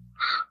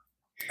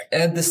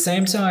 At the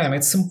same time,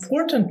 it's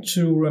important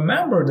to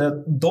remember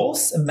that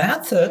those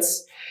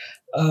methods,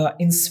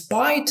 in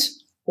spite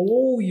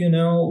all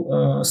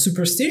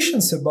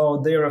superstitions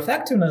about their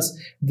effectiveness,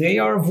 they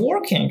are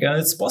working, and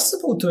it's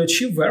possible to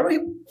achieve very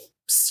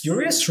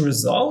serious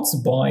results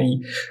by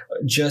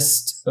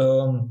just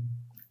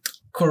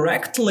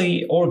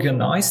correctly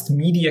organized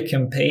media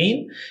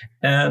campaign.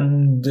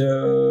 And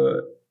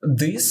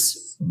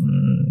this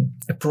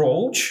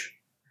approach,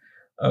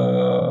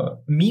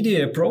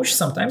 media approach,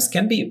 sometimes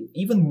can be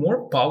even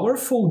more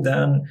powerful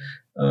than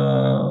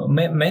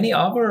many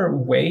other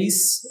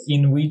ways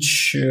in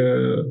which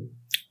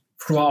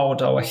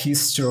throughout our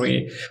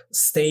history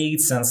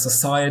states and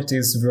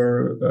societies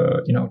were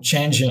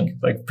changing.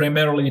 Like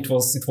primarily it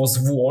was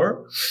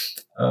war,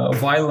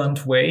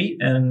 violent way.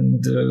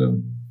 And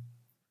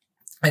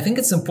I think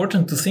it's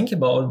important to think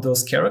about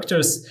those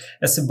characters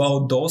as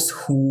about those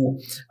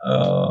who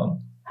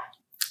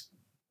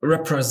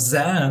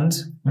represent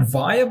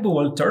viable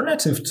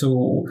alternative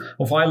to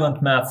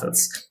violent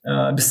methods.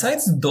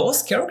 Besides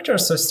those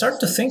characters, I start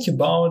to think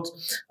about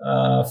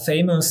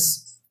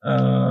famous,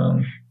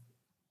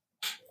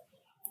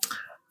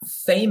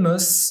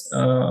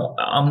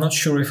 I'm not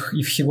sure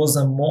if he was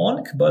a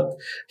monk, but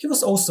he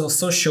was also a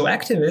social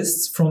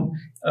activist from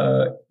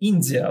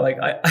India. Like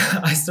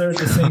I started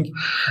to think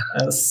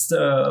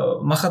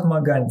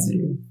Mahatma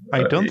Gandhi.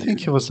 I don't think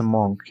he was a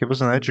monk. He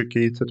was an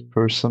educated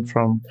person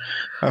from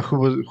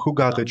who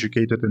got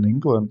educated in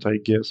England, I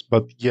guess.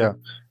 But yeah,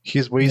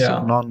 his ways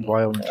of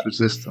non-violent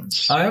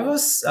resistance. I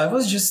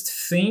was just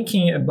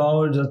thinking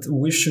about that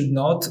we should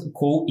not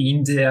call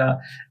India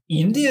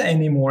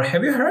anymore.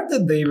 Have you heard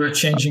that they were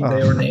changing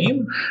their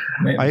name?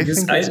 I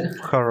think it's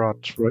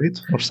Bharat,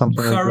 right? Or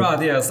something like that.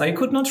 Bharat, yes. I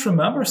could not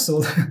remember,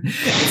 so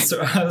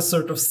I was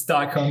sort of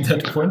stuck on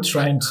that point,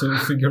 trying to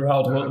figure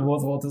out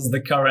what is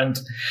the current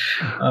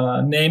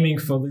naming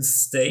for this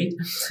state.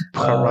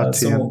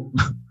 Bharatian.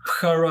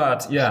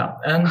 Bharat, yeah.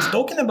 And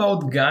talking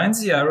about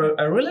Gandhi, I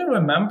really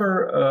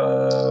remember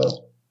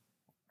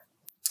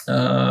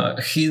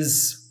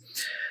his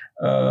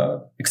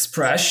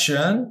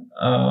expression,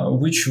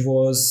 which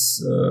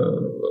was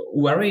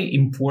very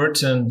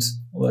important,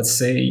 let's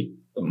say.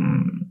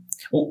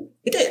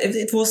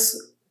 It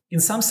was in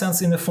some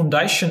sense in the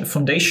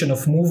foundation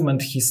of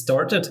movement he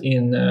started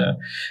in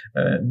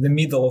the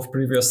middle of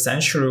previous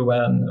century,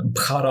 when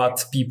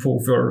Bharat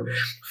people were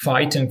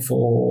fighting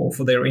for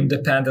their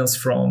independence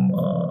from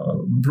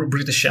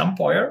British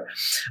Empire,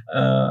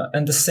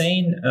 and the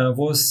saying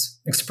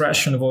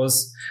expression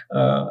was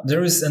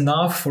there is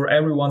enough for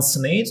everyone's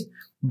need,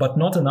 but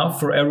not enough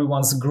for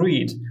everyone's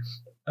greed.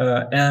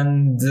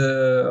 And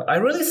I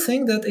really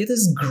think that it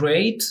is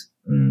great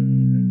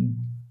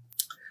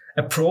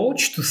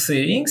approach to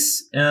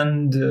things,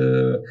 and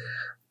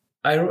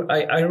I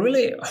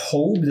really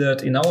hope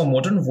that in our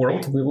modern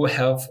world we will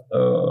have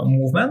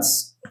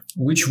movements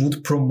which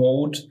would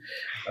promote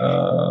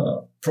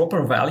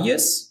proper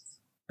values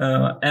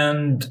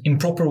and in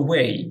proper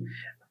way.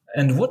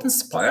 And what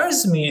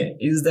inspires me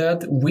is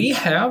that we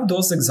have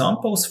those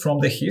examples from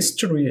the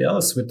history.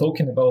 Else, we're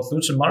talking about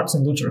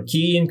Martin Luther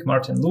King,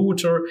 Martin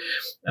Luther,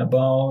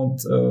 about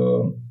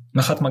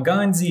Mahatma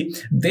Gandhi.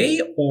 They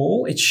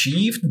all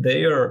achieved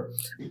their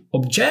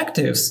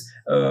objectives,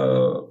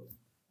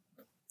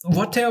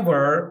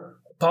 whatever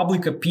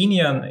public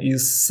opinion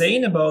is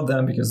saying about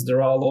them, because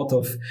there are a lot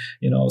of,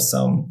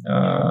 some,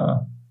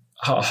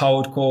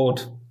 how it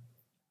called,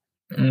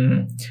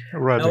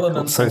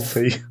 elements I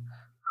say.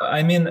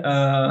 I mean,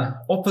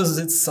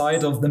 opposite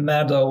side of the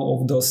medal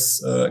of those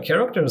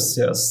characters,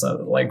 yes.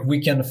 Like we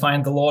can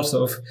find a lot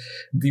of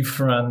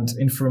different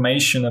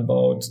information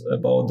about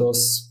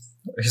those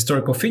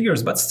historical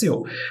figures, but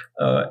still,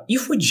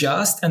 if we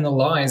just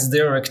analyze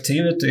their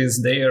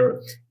activities, their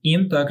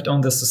impact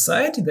on the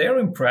society, they're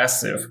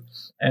impressive.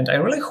 And I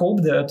really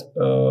hope that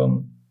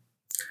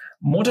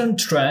modern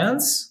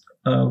trends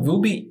will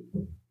be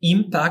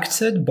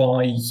impacted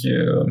by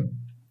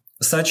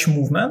such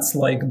movements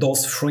like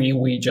those three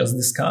we just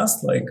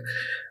discussed, like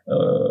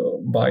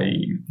by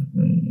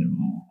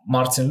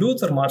Martin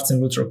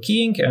Luther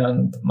King,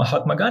 and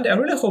Mahatma Gandhi. I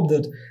really hope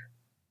that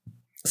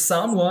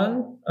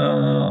someone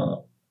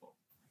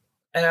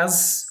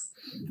as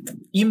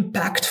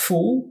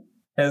impactful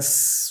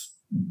as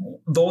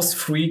those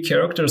three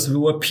characters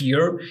will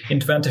appear in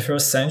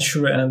 21st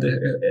century, and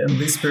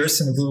this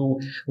person will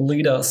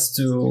lead us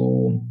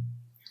to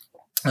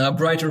a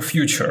brighter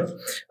future.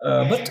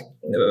 But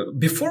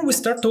before we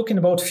start talking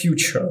about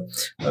future,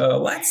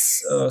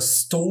 let's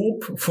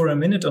stop for a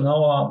minute on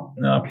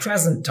our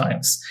present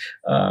times.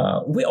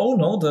 We all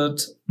know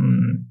that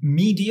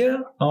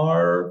media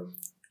are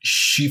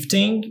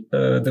shifting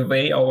the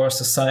way our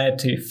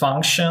society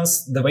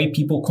functions, the way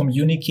people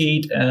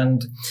communicate,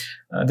 and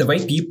the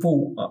way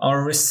people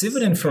are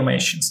receiving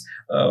informations.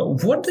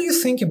 What do you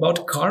think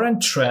about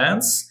current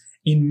trends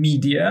in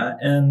media,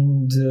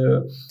 and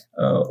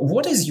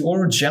what is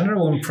your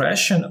general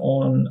impression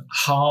on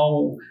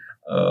how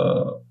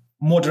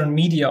modern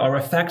media are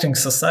affecting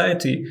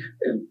society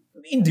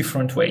in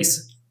different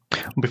ways?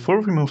 Before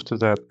we move to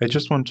that, I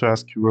just want to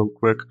ask you real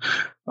quick.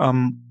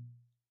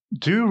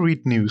 Do you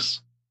read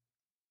news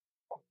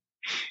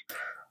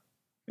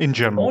in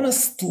general?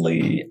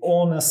 Honestly,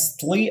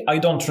 I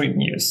don't read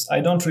news. I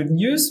don't read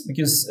news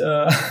because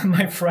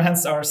my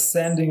friends are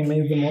sending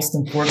me the most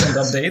important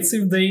updates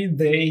if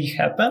they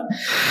happen.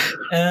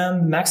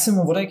 And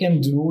maximum what I can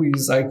do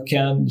is I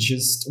can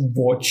just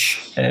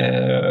watch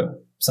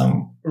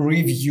some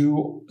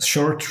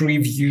short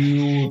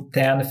review,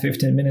 10,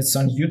 15 minutes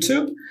on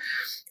YouTube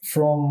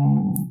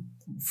from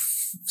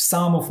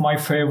some of my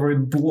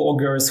favorite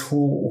bloggers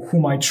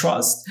whom I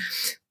trust,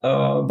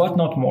 but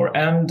not more.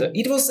 And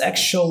it was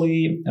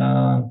actually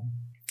a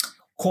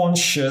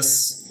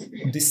conscious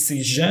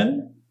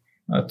decision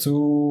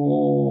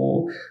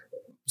to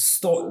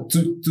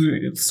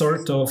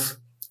sort of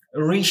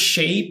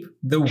reshape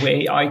the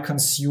way I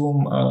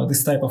consume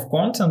this type of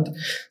content.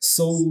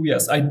 So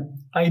yes,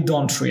 I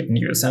don't read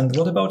news. And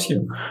what about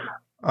you?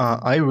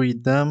 I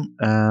read them,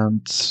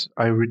 and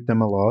I read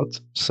them a lot.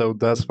 So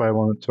that's why I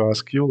wanted to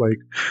ask you, like,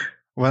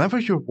 whenever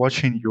you're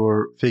watching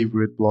your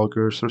favorite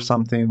bloggers or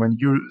something, when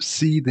you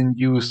see the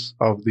news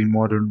of the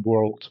modern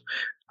world,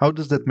 how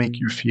does that make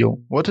you feel?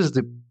 What is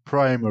the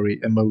primary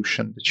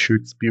emotion that you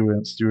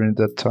experience during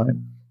that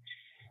time?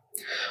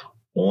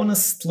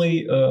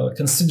 Honestly,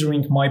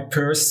 considering my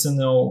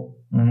personal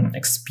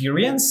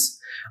experience,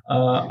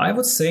 I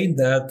would say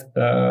that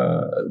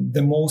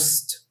the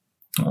most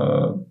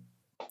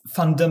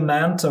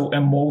fundamental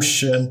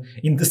emotion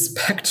in the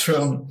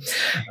spectrum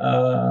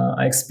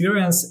I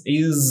experience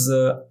is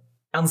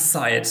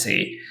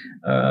anxiety,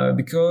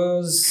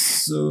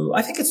 because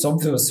I think it's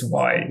obvious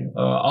why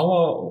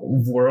our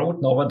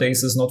world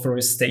nowadays is not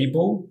very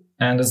stable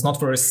and it's not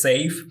very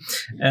safe.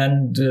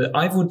 And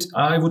I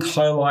would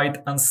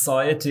highlight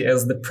anxiety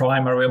as the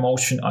primary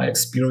emotion I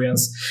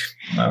experience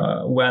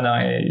when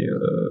I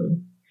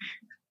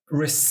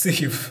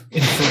receive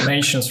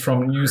information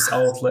from news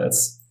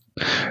outlets.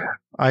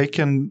 I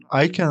can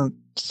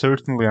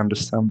certainly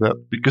understand that,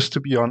 because to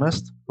be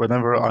honest,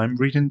 whenever I'm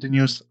reading the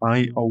news,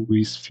 I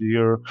always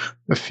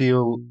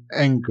feel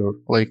anger,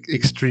 like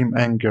extreme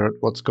anger at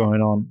what's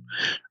going on,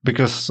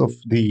 because of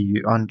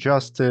the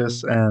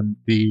injustice and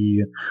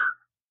the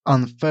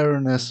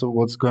unfairness of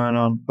what's going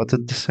on. But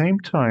at the same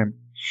time,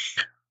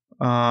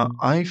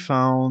 I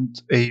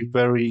found a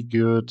very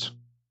good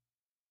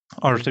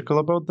article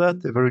about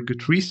that, a very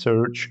good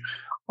research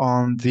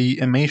on the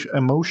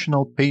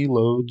emotional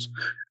payload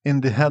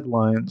in the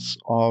headlines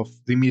of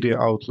the media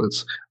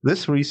outlets.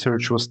 This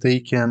research was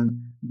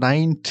taken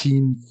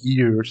 19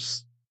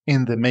 years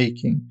in the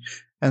making,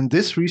 and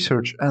this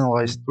research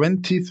analyzed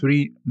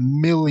 23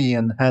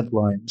 million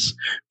headlines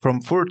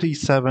from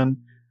 47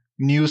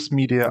 news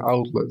media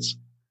outlets.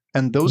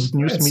 And those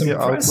news It's media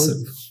impressive.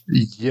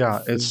 outlets,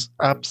 yeah, it's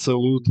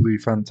absolutely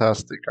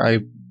fantastic. I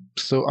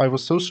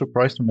was so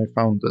surprised when I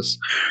found this.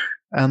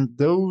 And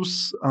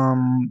those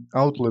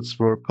outlets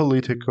were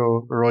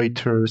Politico,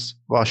 Reuters,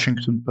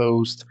 Washington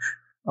Post,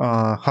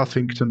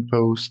 Huffington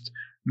Post,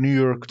 New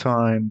York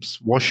Times,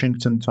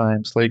 Washington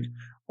Times, like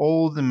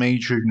all the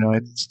major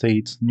United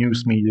States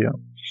news media.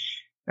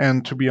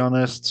 And to be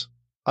honest,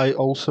 I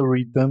also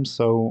read them,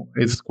 so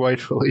it's quite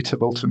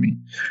relatable to me.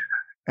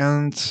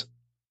 And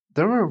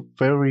there are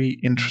very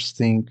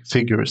interesting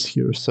figures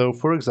here. So,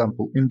 for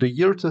example, in the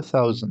year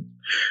 2000,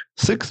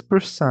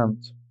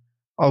 6%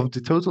 of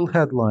the total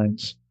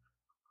headlines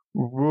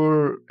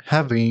were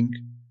having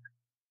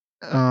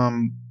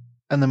an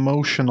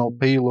emotional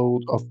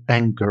payload of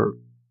anger.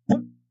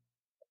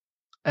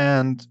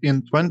 And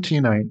in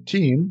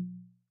 2019,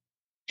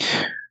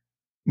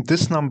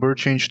 this number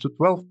changed to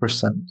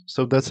 12%.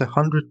 So that's a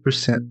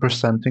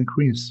 100%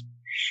 increase.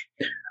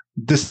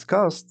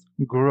 Disgust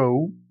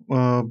grew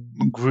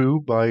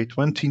by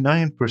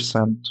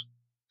 29%.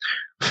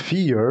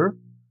 Fear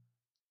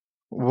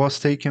was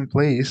taking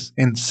place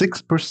in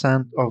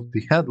 6% of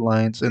the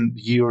headlines in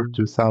the year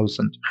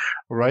 2000.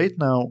 Right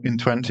now, in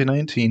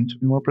 2019, to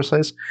be more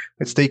precise,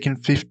 it's taken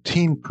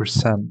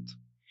 15%.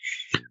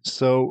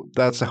 So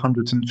that's a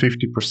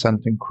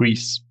 150%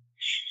 increase.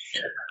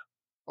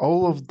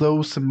 All of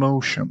those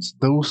emotions,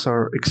 those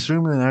are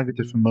extremely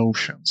negative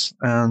emotions.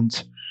 And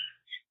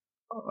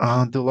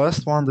the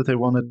last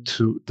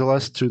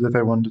two that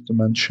I wanted to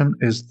mention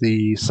is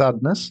the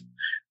sadness.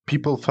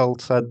 People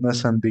felt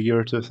sadness in the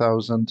year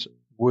 2000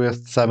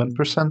 with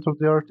 7% of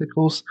the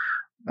articles,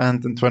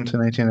 and in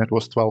 2019 it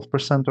was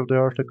 12% of the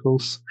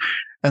articles.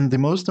 And the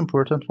most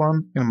important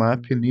one, in my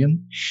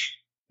opinion,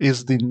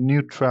 is the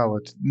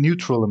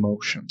neutral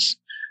emotions.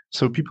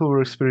 So people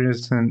were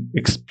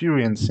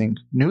experiencing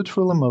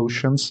neutral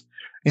emotions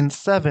in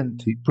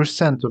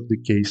 70% of the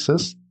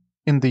cases,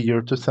 in the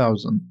year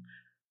 2000.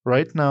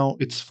 Right now,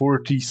 it's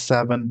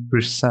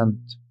 47%.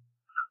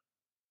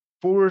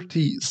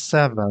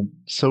 47.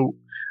 So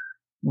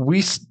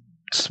we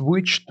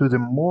switch to the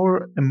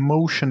more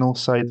emotional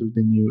side of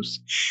the news.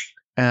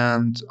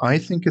 And I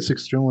think it's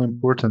extremely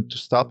important to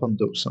stop on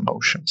those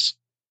emotions.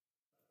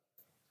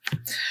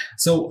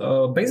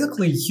 So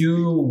basically,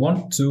 you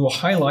want to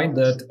highlight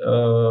that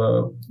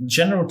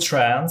general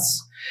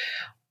trends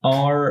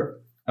are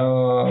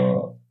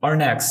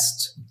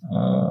next.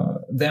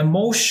 The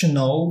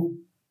emotional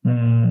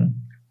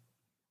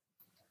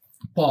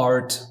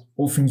part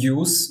of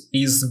news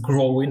is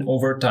growing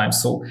over time.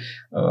 So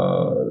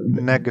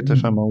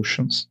negative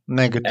emotions,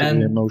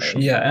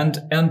 emotion. Yeah,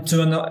 and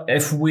to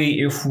if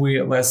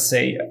we let's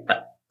say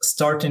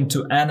starting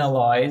to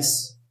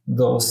analyze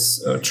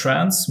those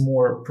trends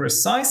more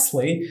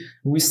precisely,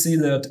 we see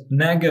that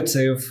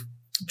negative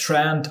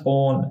trend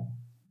on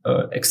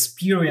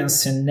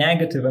experiencing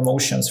negative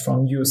emotions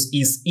from news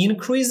is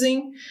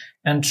increasing,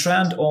 and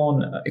trend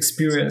on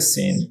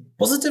experiencing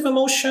positive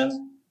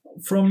emotion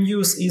from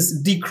news is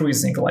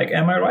decreasing. Like,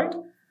 am I right?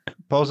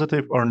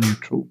 Positive or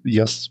neutral?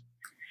 Yes.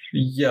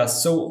 Yeah.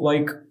 So,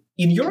 like,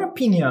 in your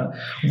opinion,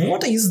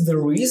 what is the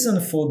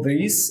reason for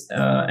this?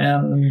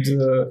 And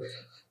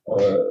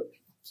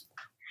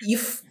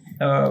if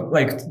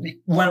like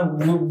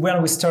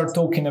when we start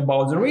talking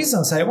about the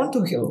reasons, I want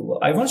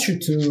you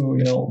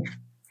to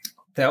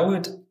tell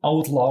it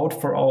out loud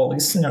for our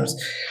listeners.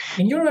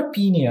 In your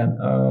opinion,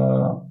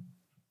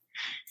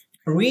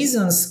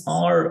 reasons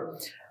are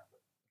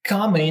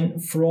coming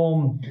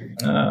from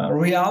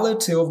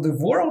reality of the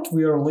world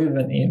we are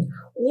living in,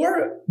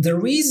 or the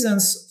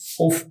reasons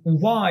of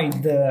why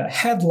the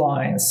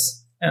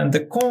headlines and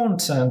the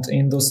content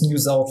in those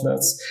news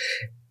outlets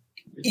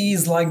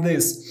is like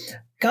this,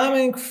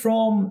 coming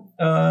from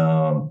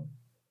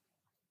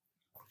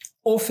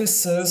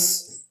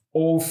offices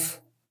of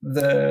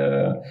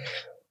the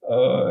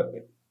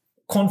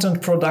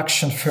content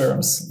production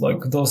firms,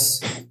 like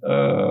those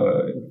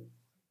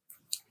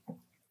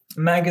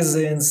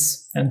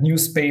magazines and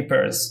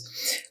newspapers.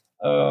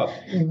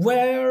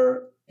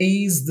 Where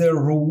is the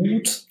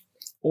root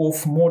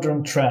of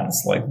modern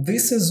trends? Like,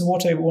 this is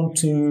what I want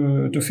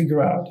to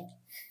figure out.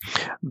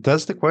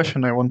 That's the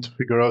question I want to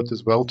figure out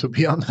as well, to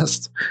be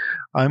honest.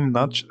 I'm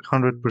not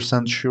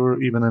 100%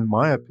 sure, even in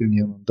my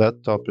opinion, on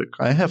that topic.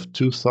 I have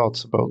two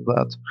thoughts about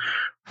that.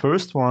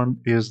 First one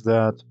is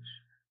that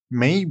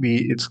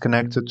maybe it's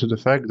connected to the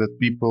fact that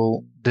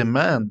people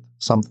demand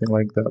something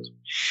like that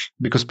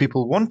because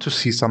people want to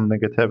see some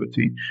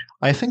negativity.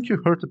 I think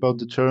you heard about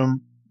the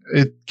term,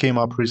 it came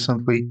up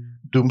recently,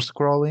 doom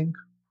scrolling.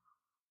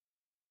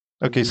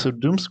 Okay, so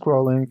doom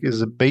scrolling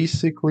is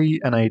basically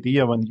an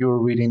idea when you're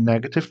reading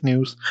negative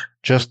news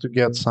just to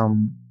get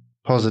some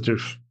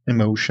positive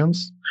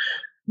emotions,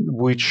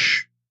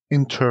 which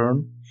in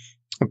turn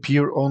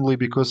appear only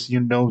because you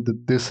know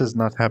that this is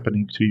not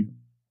happening to you.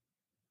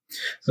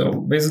 So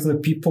basically,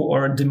 people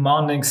are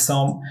demanding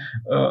some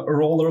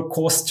roller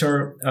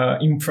coaster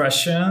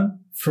impression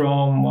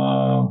from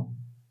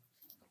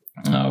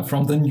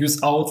the news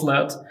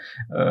outlet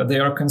they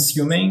are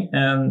consuming,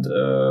 and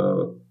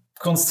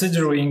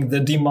considering the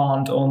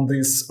demand on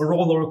these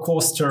roller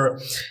coaster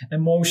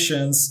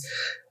emotions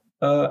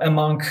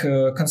among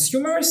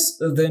consumers,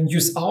 the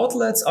news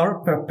outlets are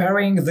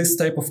preparing this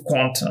type of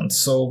content.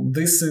 So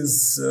this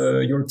is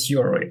your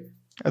theory.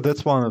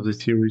 That's one of the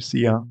theories,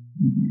 yeah,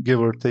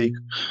 give or take.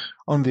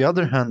 On the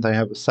other hand, I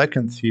have a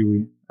second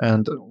theory,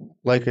 and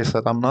like I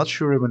said, I'm not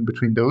sure even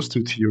between those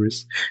two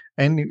theories.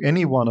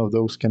 Any one of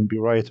those can be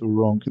right or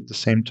wrong at the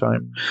same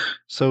time.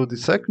 So the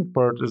second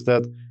part is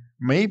that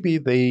maybe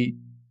they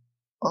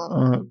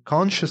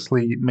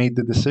consciously made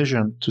the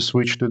decision to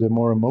switch to the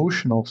more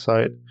emotional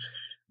side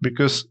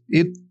because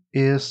it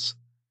is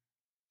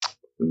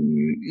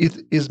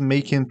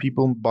making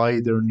people buy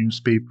their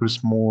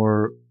newspapers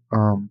more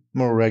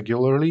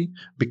regularly,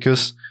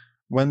 because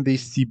when they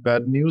see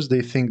bad news,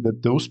 they think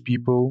that those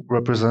people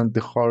represent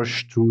the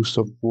harsh truths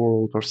of the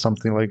world or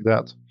something like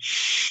that.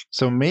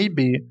 So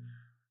maybe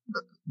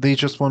they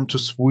just want to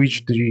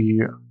switch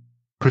the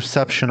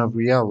perception of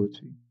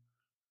reality.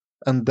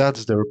 And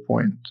that's their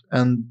point.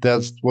 And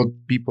that's what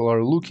people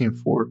are looking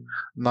for,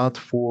 not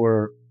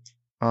for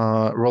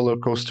roller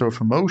coaster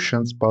of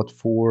emotions, but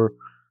for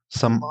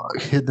some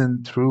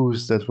hidden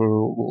truths that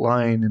were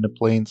lying in a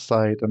plain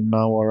sight and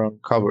now are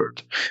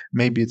uncovered.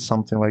 Maybe it's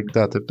something like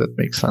that, if that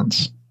makes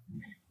sense.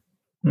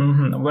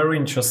 Mm-hmm. Very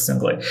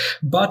interestingly.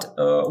 But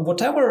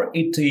whatever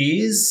it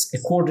is,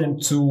 according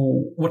to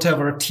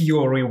whatever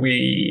theory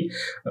we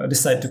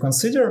decide to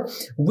consider,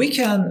 we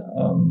can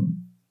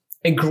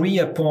agree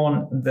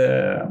upon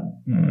the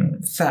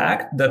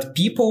fact that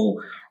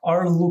people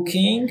are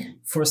looking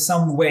for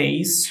some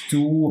ways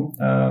to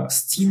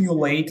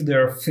stimulate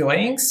their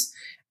feelings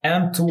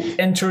and to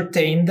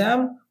entertain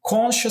them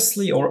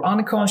consciously or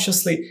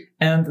unconsciously.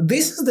 And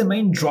this is the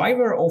main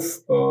driver of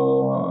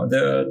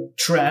the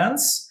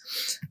trends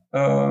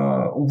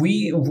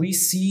we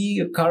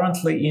see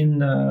currently in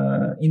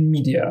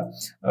media.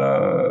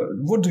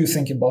 What do you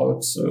think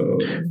about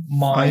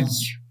my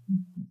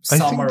I I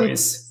think that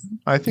summaries?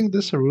 I think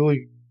this is a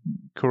really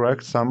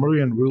correct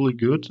summary and really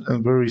good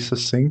and very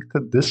succinct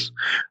at this,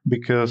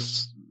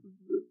 because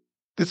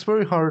it's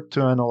very hard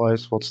to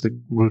analyze what's the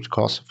root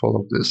cause of all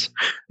of this.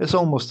 It's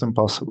almost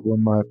impossible,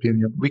 in my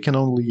opinion. We can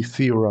only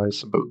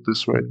theorize about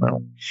this right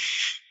now,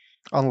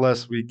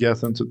 unless we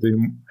get into the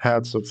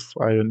heads of,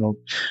 I don't know,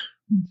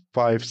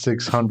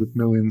 500-600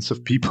 millions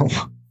of people.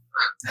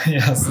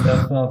 Yes,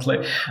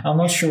 definitely. I'm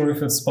not sure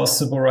if it's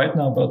possible right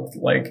now, but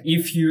like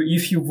if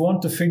you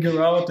want to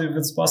figure out if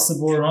it's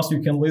possible or not,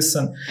 you can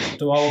listen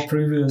to our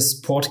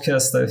previous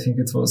podcast. I think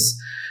it was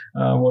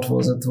what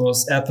was it? It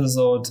was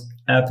episode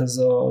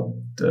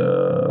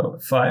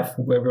 5,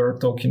 where we were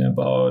talking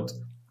about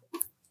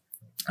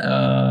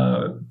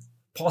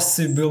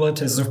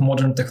possibilities of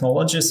modern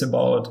technologies,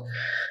 about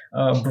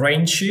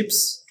brain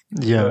chips.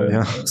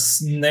 Yeah.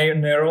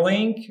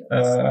 Neuralink.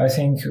 I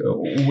think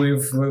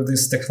with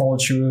this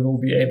technology, we will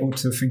be able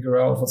to figure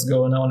out what's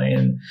going on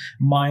in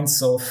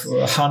minds of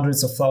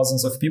hundreds of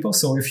thousands of people.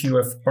 So if you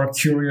are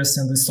curious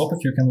in this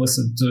topic, you can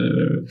listen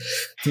to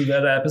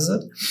that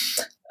episode.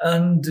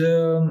 And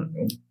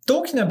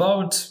talking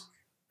about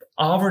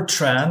our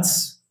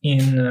trends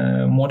in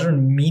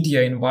modern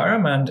media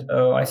environment,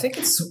 I think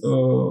it's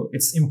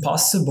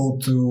impossible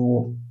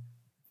to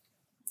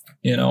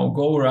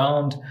go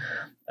around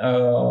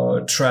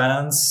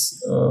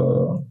trends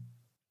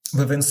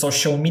within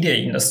social media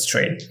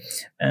industry.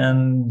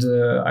 And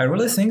I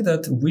really think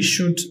that we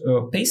should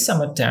pay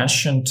some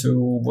attention to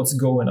what's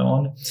going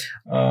on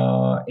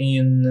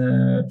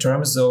in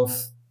terms of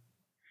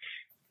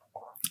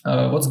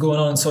what's going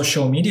on in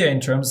social media in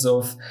terms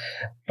of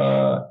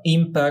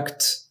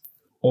impact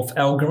of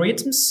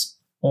algorithms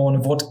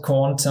on what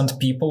content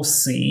people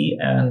see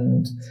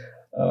and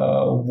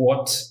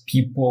what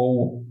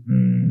people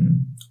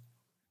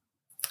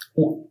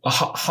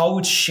how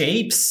it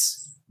shapes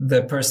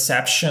the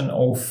perception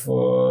of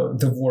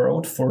the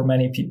world for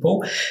many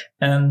people.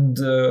 And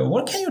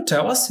what can you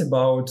tell us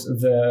about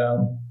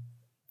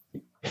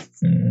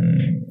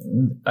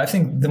I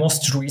think the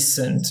most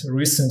recent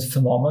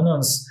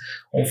phenomenons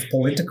of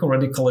political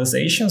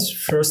radicalizations,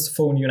 first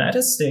for the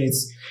United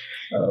States,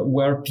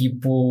 where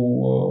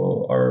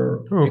people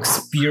are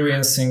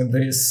experiencing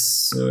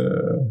this.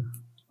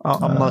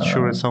 I'm not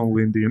sure it's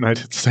only in the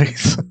United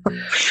States.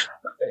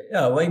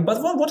 Yeah, but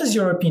what is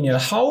your opinion?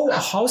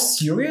 How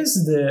serious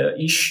the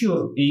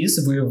issue is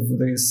with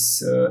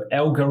this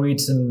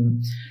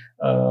algorithm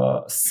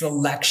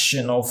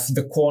selection of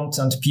the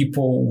content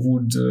people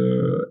would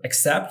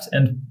accept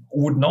and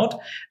would not,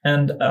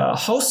 and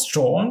how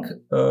strong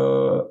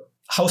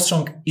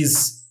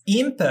is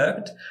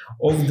impact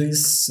of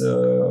this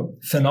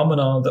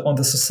phenomenon on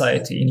the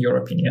society, in your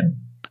opinion?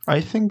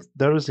 I think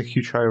there is a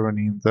huge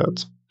irony in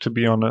that, to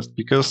be honest,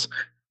 because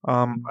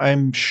I'm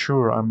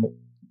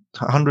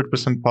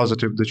 100%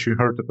 positive that you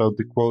heard about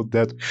the quote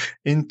that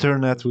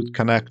internet would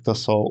connect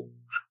us all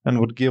and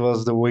would give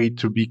us the way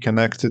to be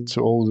connected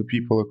to all the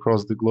people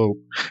across the globe.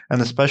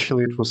 And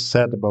especially it was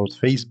said about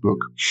Facebook.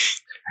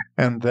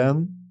 And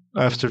then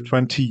after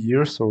 20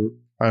 years, or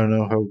I don't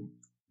know how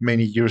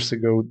many years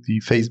ago the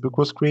Facebook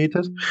was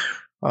created,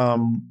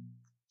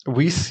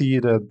 we see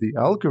that the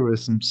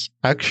algorithms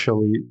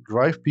actually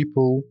drive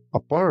people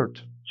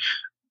apart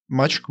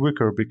much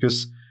quicker,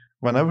 because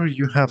whenever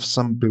you have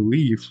some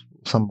belief,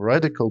 some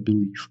radical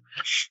belief,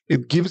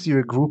 it gives you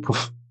a group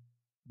of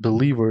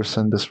believers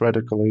in this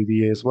radical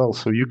idea as well.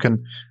 So you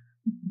can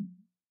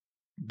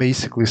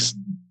basically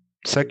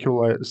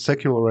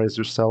secularize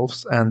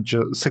yourselves and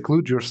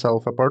seclude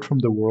yourself apart from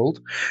the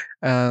world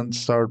and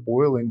start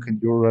boiling in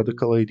your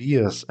radical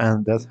ideas.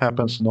 And that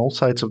happens on all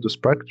sides of the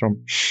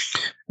spectrum.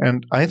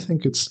 And I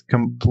think it's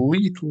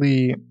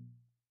completely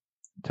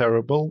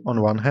terrible on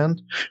one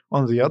hand.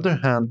 On the other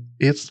hand,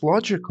 it's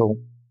logical,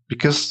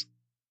 because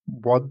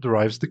what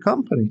drives the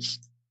companies?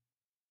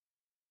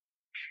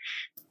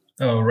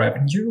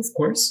 Revenue, of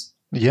course.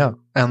 Yeah,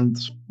 and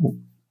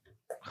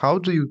how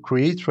do you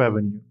create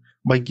revenue?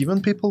 By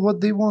giving people what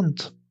they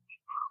want.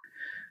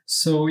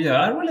 So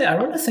yeah, I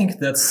really think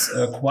that's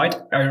quite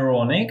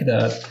ironic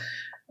that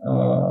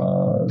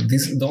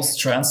those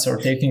trends are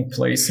taking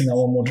place in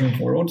our modern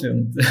world,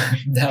 and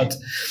that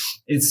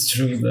it's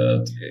true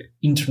that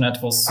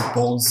internet was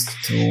supposed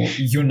to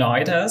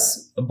unite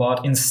us,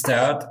 but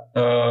instead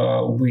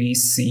we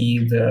see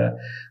the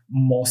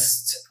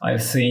most, I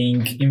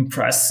think,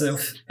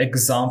 impressive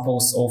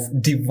examples of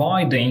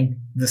dividing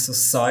the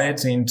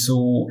society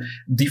into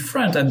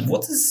different, and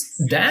what is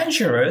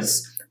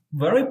dangerous,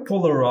 very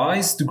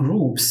polarized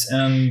groups.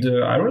 And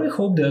I really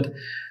hope that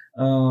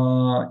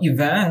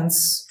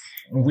events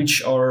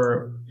which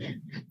are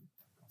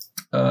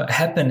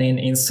happening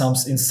in some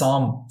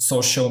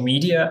social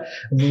media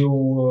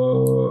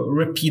will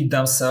repeat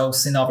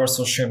themselves in other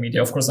social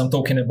media. Of course, I'm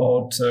talking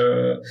about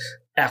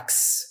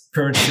X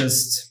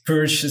purchased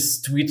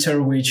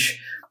Twitter, which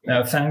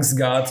thanks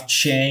God,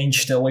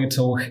 changed a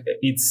little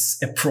its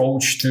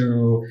approach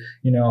to,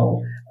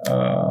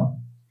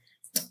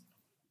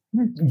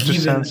 To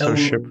given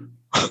censorship.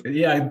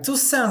 to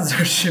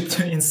censorship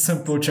in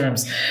simple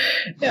terms.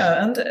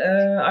 Yeah, and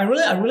I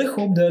really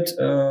hope that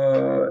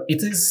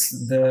it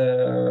is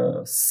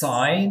the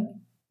sign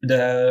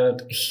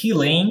that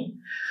healing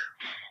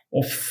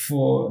of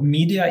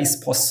media is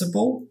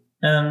possible,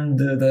 and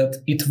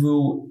that it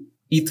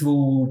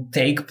will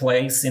take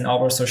place in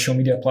our social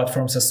media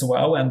platforms as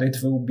well, and it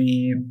will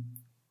be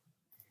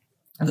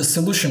the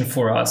solution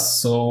for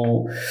us.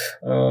 So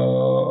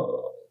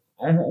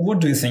what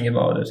do you think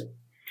about it?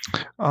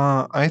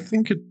 I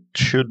think it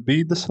should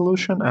be the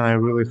solution, and I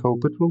really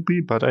hope it will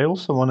be. But I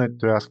also wanted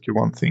to ask you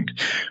one thing.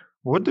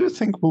 What do you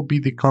think will be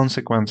the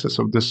consequences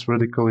of this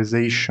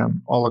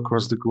radicalization all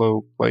across the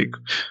globe? Like,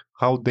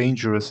 how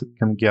dangerous it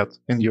can get,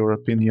 in your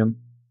opinion?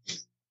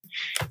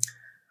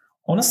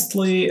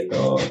 Honestly,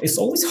 it's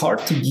always hard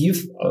to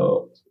give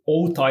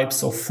all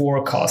types of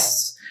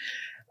forecasts,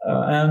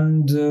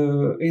 and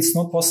it's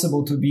not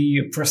possible to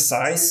be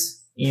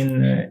precise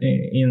in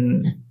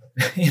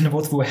in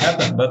what will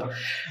happen. But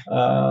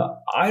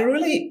I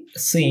really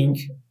think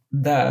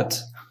that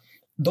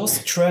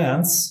those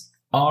trends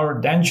are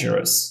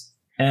dangerous,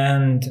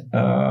 and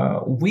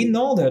we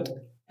know that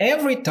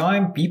every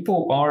time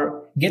people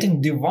are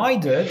getting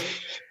divided,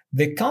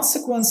 the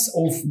consequence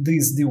of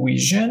this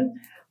division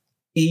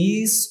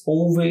is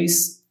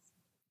always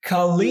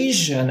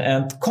collision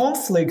and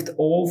conflict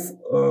of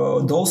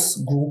those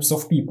groups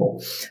of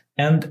people.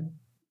 And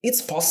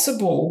it's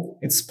possible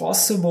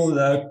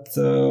that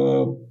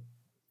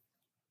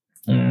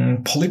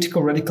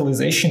political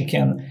radicalization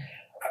can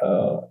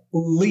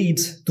lead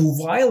to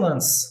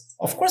violence.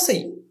 Of course,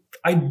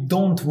 I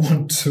don't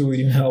want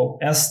to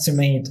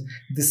estimate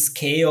the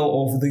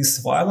scale of this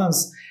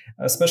violence,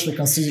 especially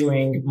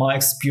considering my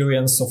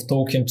experience of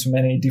talking to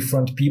many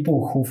different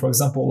people who, for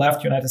example,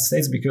 left United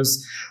States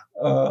because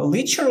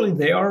literally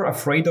they are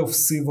afraid of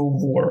civil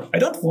war. I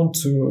don't want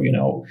to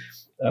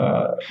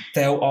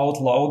tell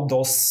out loud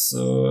those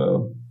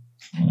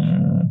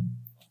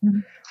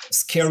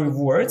scary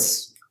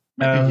words,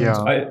 and Yeah,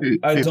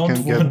 I it don't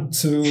can get. want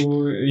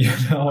to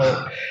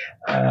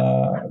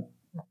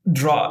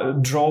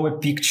draw a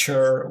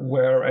picture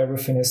where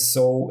everything is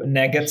so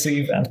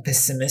negative and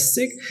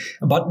pessimistic,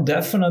 but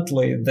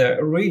definitely the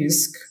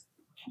risk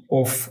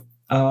of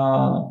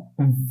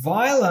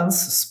violence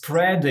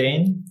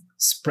spreading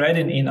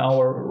in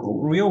our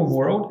real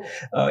world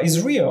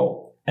is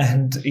real,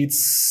 and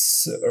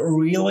it's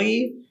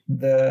really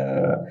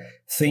the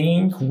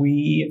thing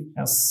we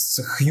as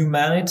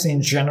humanity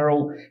in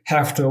general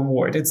have to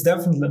avoid. It's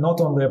definitely not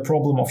only a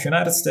problem of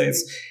United States,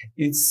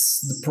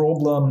 it's the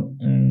problem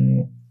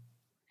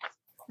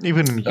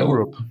Even in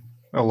Europe,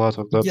 a lot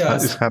of that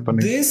is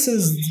happening. this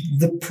is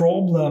the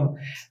problem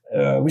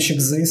which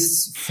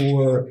exists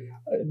for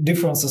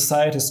different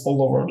societies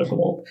all over the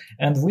globe,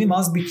 and we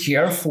must be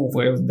careful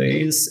with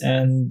this,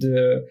 and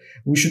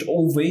we should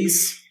always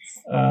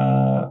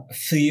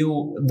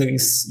feel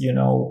this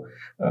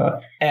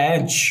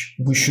edge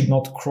we should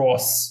not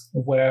cross,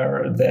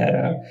 where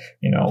the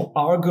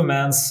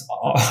arguments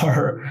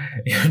are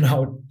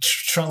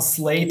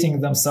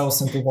translating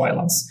themselves into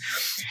violence.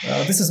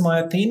 This is my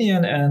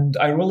opinion, and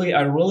I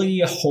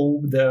really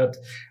hope that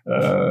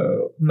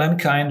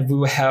mankind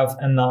will have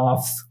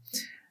enough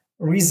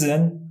reason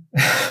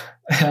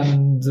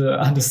and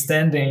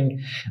understanding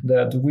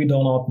that we do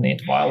not need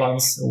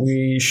violence.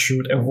 We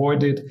should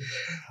avoid it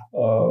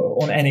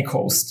on any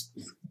cost.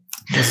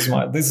 This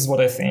is what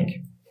I think.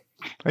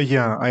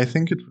 Yeah, I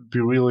think it would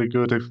be really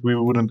good if we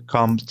wouldn't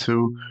come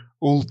to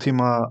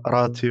ultima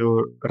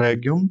ratio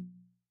regum,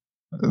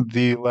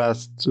 the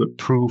last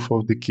proof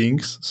of the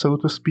kings, so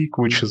to speak,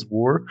 which is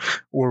war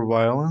or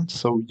violence.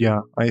 So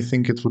yeah, I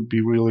think it would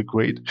be really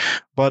great.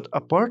 But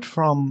apart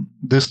from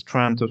this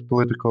trend of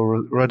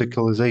political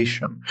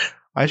radicalization,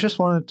 I just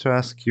wanted to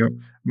ask you,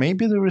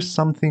 maybe there is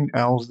something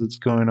else that's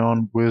going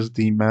on with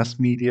the mass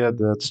media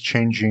that's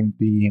changing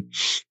the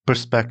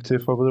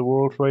perspective of the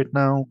world right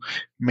now.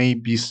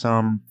 Maybe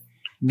some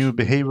new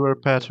behavior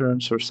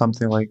patterns or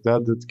something like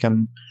that that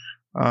can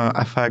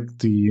affect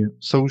the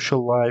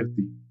social life,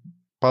 the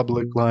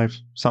public life,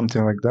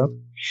 something like that.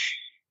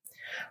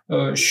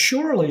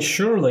 Surely.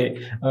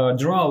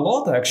 There are a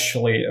lot,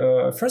 actually.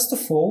 First of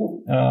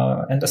all,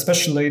 and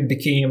especially it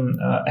became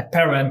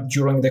apparent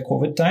during the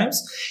COVID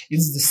times,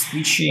 is the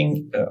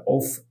switching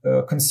of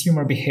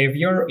consumer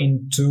behavior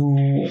into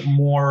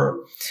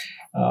more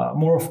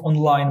of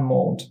online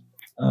mode.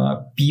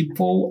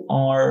 People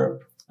are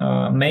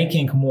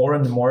making more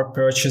and more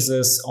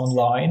purchases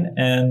online,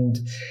 and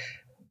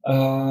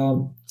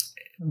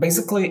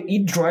basically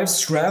it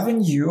drives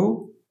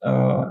revenue.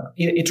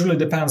 It really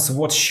depends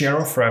what share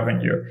of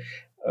revenue,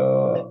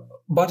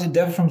 but it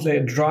definitely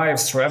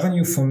drives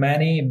revenue for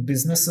many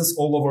businesses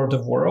all over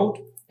the world.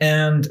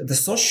 And the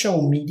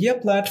social media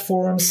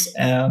platforms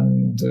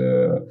and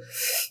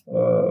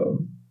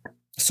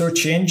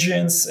search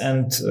engines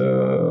and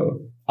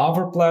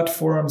other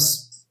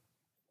platforms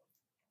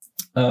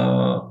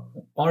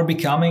are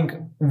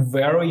becoming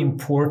very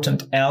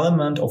important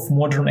element of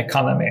modern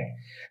economy,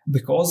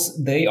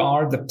 because they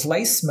are the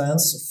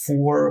placements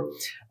for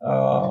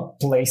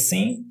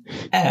placing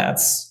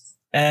ads.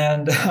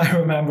 And I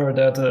remember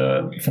that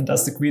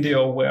fantastic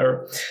video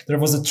where there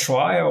was a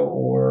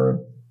trial,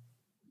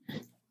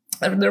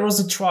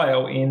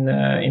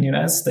 in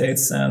United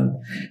States, and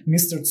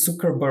Mr.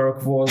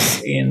 Zuckerberg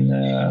was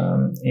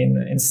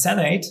in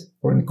Senate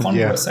or in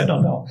Congress. Yeah. I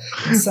don't know.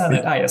 In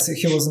Senate. Yes,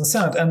 he was in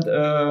Senate, and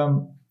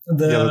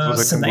that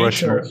was a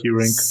congressional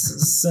hearing.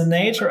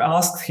 senator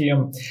asked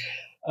him,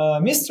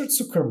 Mr.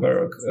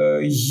 Zuckerberg,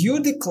 you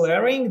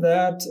declaring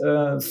that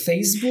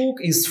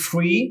Facebook is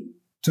free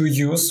to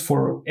use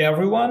for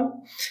everyone,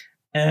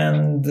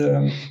 and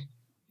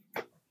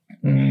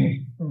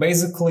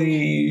basically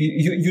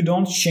you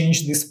don't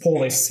change this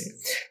policy.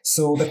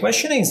 So the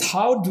question is,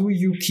 how do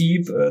you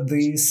keep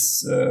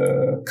this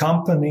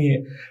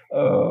company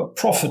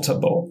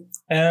profitable?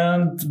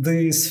 And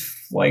this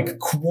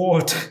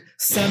quote,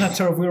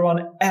 "Senator, we run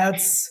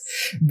ads,"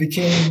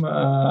 became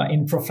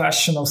in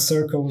professional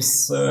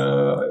circles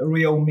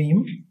real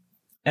meme.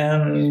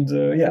 And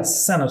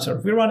yes, Senator,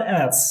 we run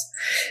ads.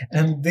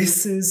 And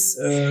this is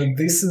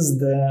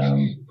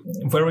the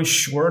very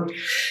short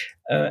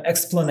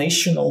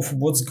explanation of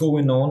what's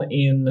going on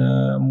in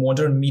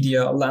modern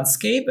media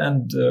landscape.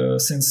 And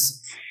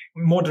since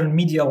modern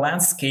media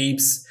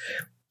landscape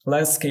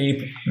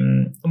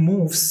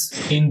moves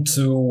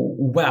into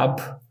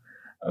web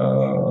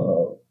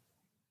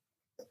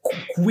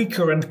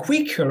quicker and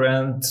quicker,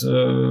 and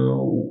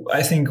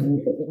I think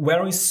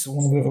very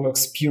soon we will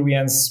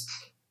experience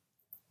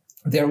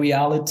the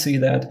reality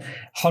that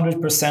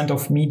 100%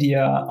 of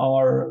media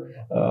are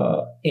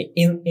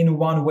in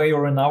one way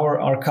or another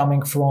are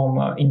coming from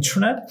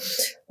internet.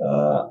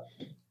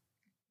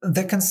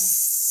 The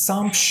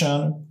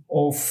consumption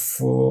of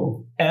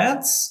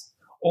ads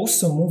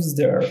also moves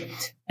there.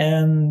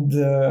 And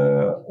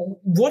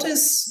what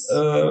is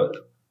the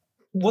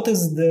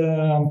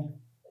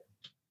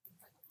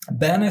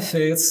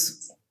benefits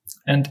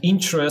and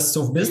interests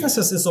of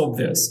businesses is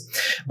obvious.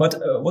 But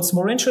what's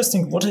more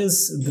interesting, what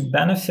is the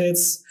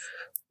benefits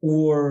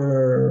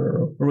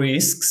or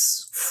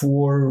risks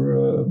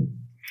for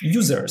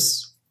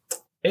users?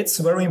 It's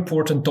a very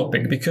important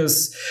topic,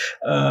 because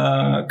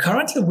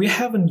currently we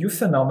have a new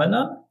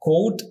phenomenon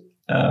called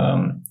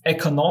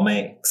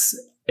economy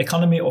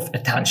of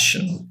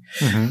attention.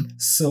 Mm-hmm.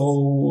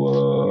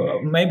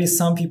 So maybe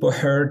some people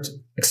heard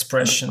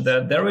expression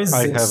that there is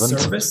this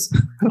service.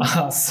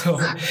 So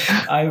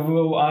I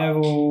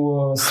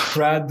will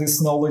spread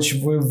this knowledge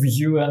with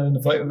you and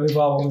with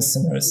our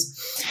listeners.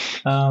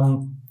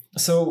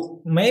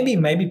 So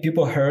maybe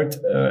people heard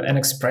an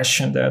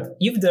expression that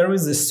if there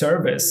is a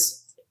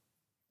service,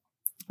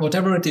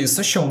 whatever it is,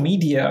 social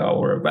media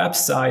or a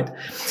website,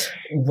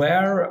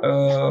 where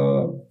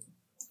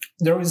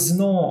there is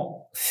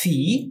no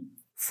fee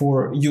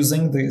for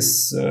using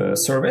this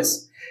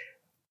service,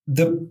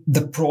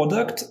 the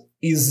product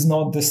is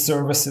not the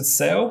service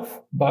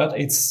itself, but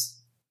it's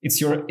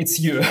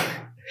you.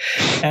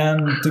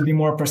 And to be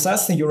more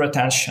precise, your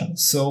attention.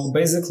 So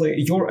basically,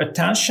 your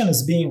attention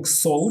is being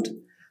sold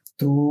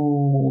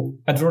to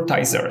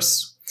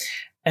advertisers.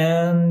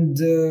 And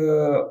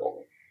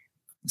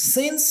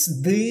since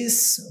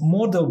this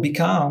model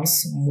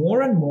becomes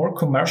more and more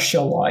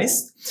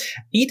commercialized,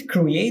 it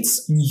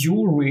creates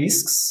new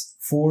risks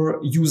for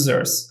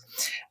users.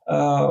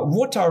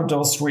 What are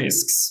those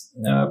risks?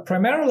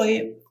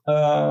 Primarily,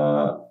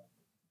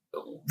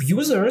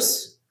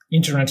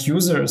 internet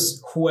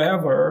users,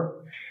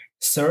 whoever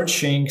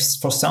searching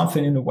for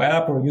something in the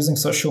web or using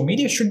social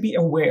media, should be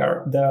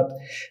aware that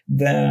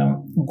the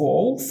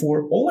goal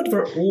for all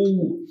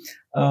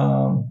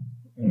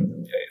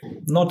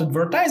not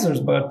advertisers,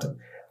 but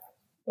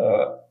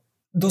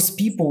those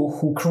people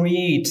who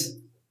create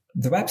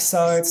the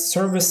websites,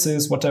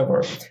 services,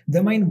 whatever,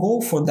 the main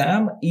goal for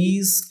them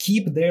is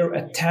keep their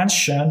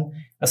attention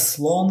as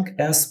long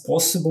as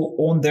possible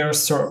on their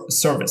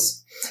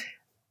service.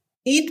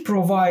 It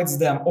provides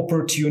them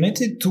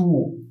opportunity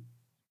to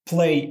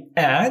play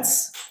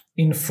ads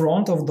in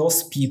front of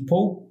those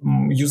people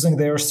using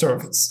their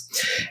service.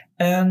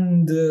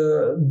 And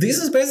this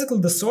is basically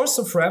the source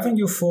of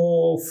revenue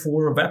for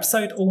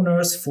website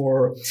owners,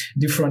 for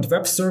different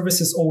web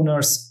services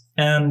owners.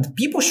 And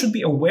people should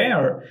be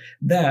aware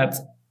that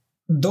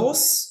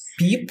those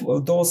people,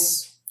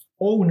 those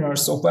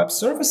owners of web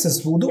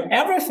services, will do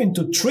everything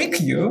to trick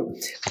you,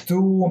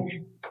 to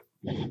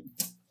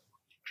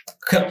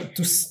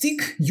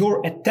stick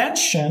your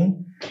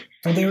attention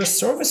to their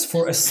service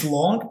for as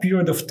long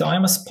period of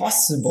time as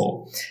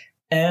possible.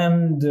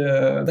 And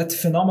that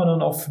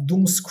phenomenon of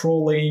doom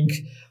scrolling,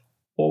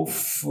 of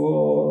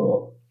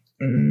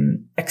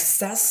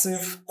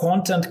excessive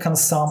content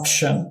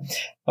consumption,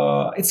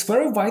 it's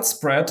very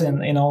widespread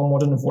in our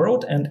modern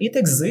world, and it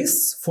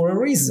exists for a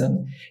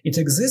reason. It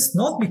exists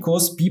not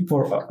because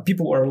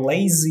people are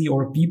lazy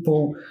or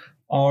people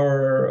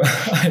are,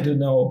 I don't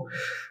know,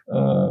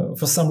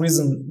 for some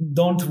reason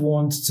don't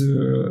want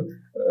to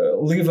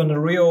live in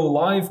real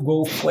life,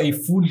 go play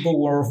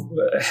football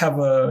or have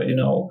a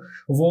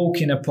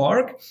walk in a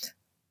park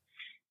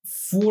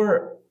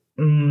for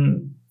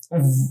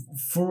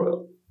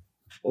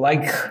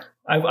like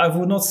I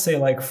would not say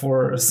like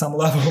for some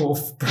level of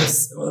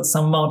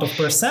some amount of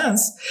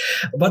percents,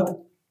 but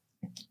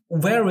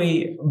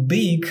very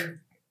big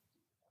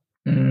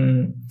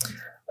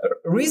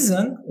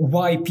reason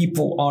why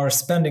people are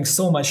spending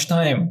so much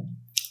time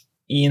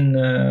in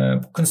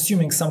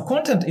consuming some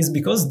content is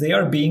because they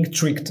are being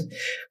tricked.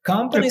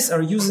 Companies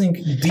are using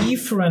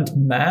different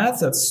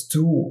methods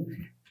to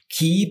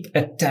keep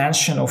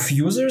attention of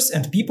users,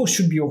 and people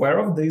should be aware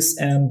of this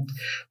and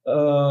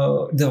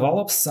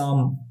develop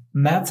some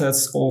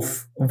methods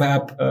of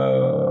web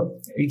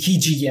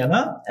hygiene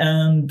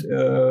and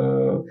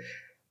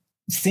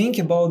think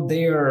about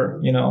their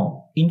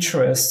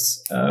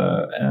interests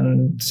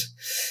and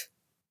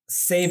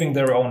saving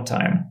their own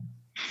time.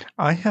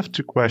 I have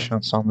two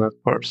questions on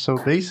that part. So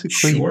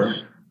basically, Sure.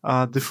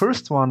 The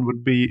first one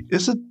would be,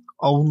 is it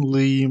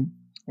only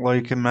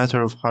like a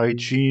matter of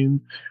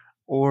hygiene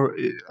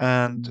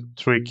and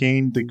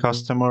tricking the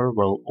customer,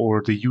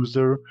 or the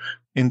user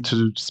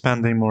into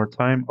spending more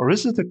time, or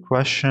is it a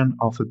question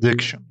of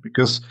addiction?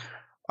 Because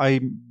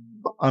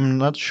I'm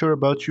not sure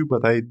about you,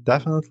 but I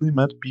definitely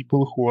met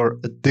people who are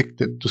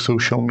addicted to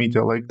social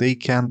media. Like they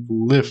can't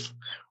live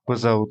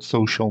without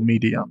social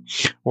media.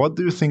 What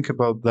do you think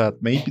about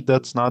that? Maybe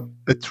that's not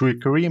a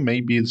trickery.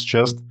 Maybe it's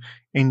just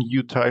a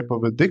new type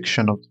of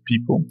addiction of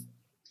people.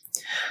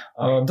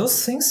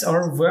 Those things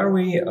are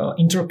very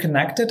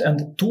interconnected,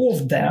 and two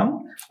of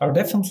them are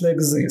definitely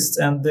exist.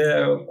 And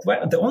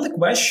the only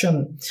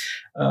question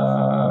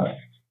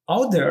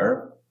out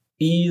there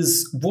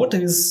is what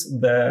is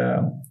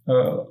the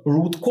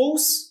root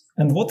cause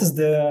and what is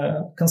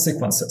the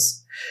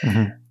consequences.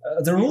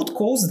 Mm-hmm. The root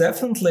cause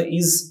definitely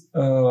is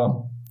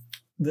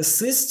the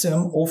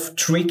system of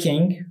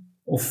tricking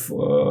of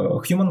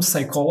human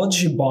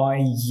psychology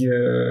by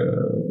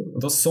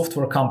those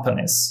software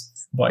companies,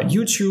 by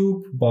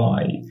YouTube,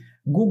 by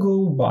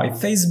Google, by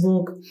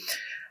Facebook.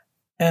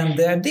 And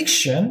the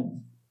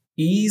addiction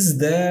is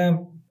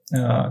the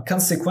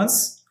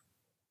consequence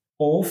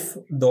of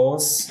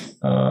those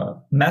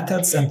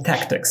methods and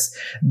tactics.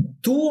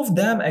 Two of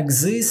them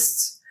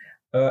exist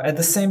at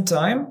the same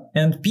time,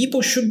 and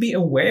people should be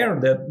aware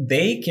that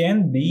they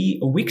can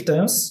be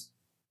victims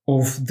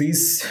of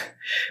this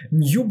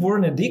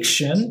newborn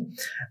addiction.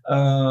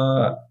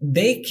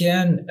 They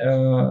can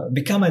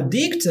become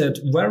addicted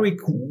very,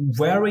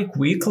 very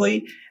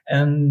quickly,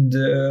 and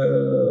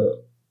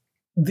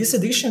this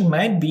addiction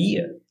might be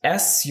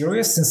as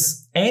serious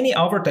as any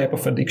other type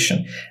of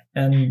addiction.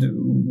 And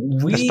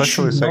we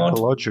especially should not,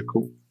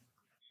 psychological.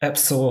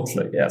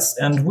 absolutely, yes.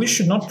 And we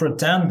should not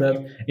pretend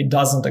that it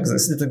doesn't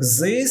exist. It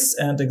exists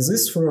and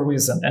exists for a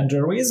reason. And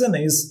the reason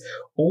is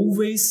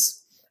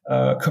always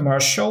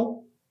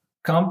commercial.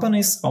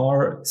 Companies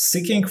are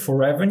seeking for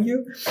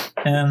revenue,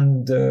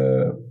 and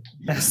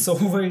as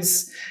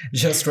always,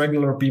 just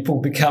regular people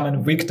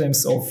becoming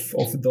victims of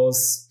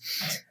those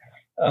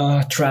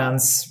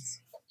trends.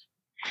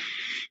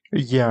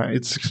 Yeah,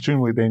 it's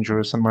extremely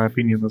dangerous in my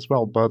opinion as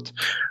well. But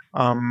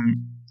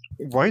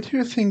why do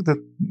you think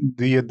that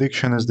the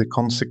addiction is the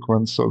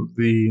consequence of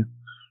the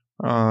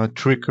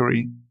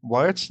trickery?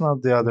 Why it's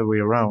not the other way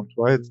around?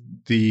 Why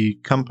the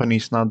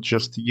companies not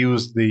just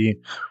use the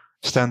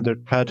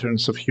standard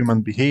patterns of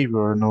human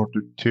behavior in order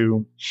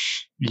to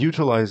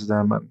utilize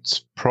them and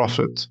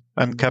profit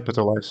and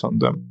capitalize on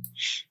them?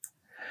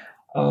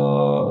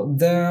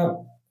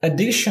 The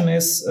addiction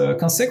is a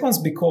consequence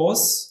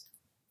because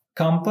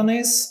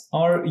companies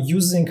are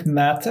using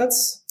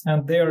methods,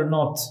 and they are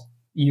not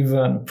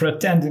even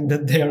pretending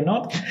that they are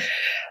not,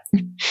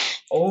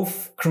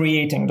 of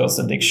creating those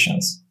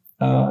addictions.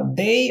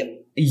 They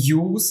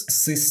use a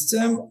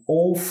system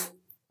of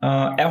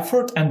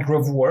effort and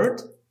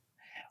reward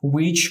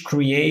which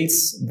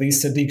creates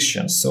this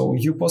addiction. So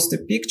you post a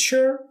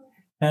picture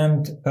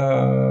and,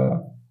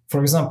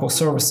 for example,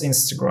 service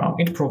Instagram,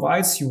 it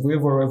provides you with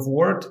a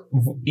reward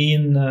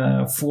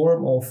in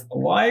form of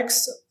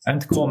likes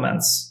and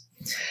comments.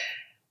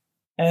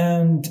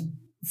 And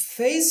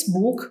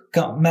Facebook,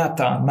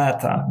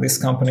 Meta, this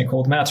company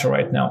called Meta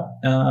right now,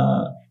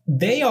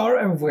 they are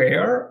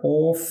aware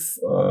of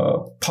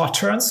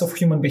patterns of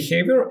human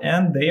behavior,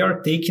 and they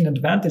are taking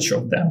advantage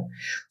of them.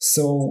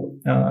 So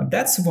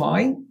that's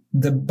why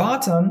the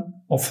button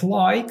of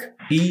like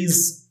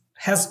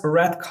has a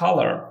red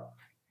color.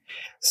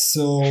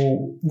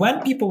 So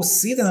when people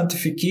see the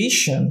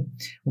notification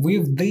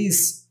with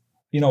these,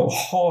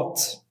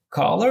 hot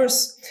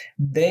colors,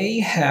 they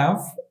have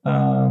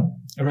a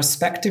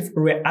respective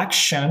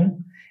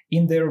reaction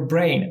in their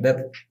brain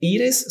that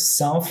it is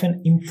something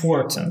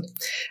important.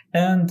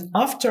 And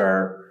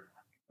after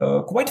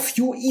quite a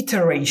few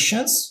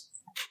iterations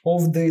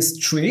of this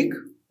trick,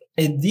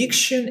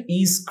 addiction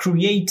is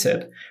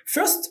created.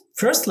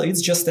 Firstly,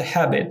 it's just a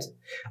habit.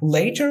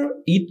 Later,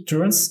 it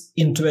turns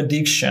into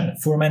addiction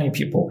for many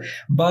people.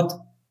 But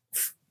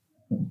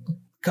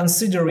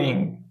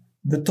considering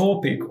the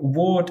topic,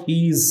 what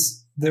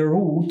is the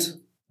root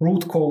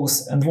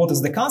cause and what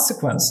is the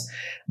consequence,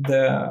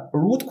 the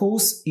root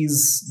cause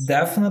is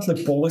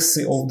definitely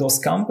policy of those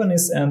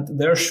companies, and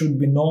there should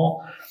be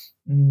no,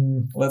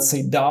 let's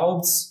say,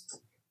 doubts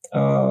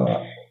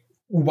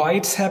why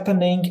it's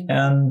happening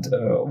and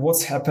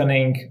what's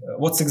happening,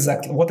 what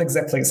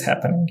exactly is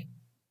happening.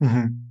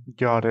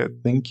 Got it.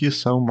 Thank you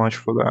so much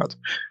for that.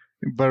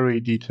 Very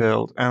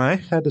detailed. And I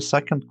had a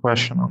second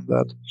question on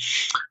that.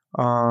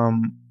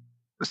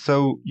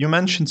 So you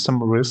mentioned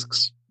some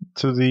risks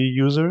to the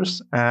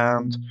users,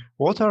 and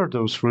what are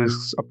those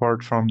risks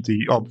apart from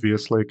the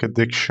obvious, like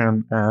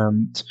addiction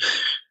and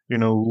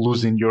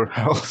losing your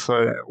health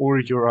or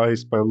your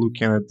eyes by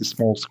looking at the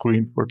small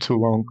screen for too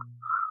long?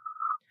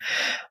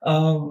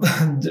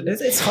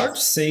 It's hard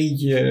to say.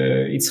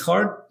 It's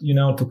hard,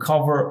 to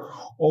cover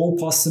all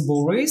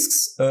possible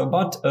risks,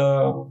 but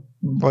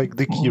like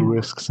the key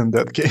risks in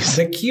that case.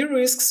 The key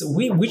risks,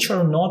 which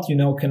are not,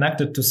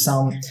 connected to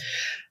some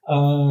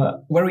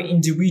very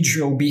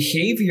individual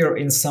behavior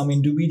in some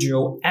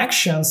individual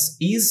actions,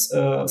 is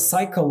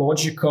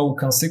psychological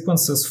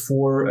consequences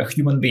for a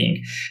human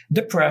being.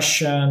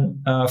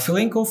 Depression,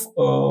 feeling of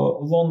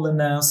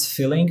loneliness,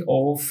 feeling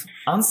of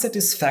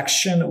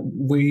unsatisfaction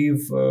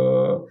with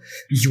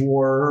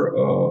your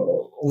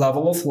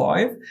level of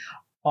life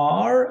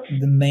are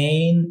the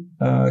main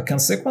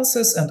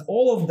consequences, and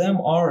all of them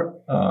are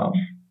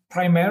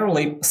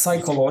primarily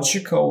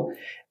psychological,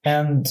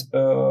 and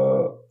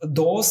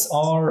those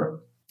are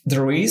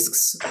the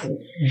risks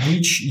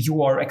which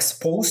you are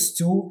exposed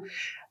to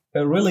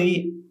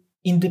really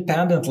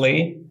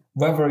independently,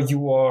 whether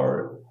you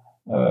are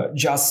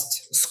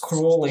just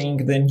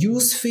scrolling the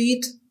news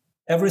feed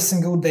every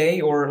single day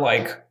or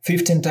like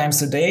 15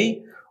 times a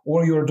day,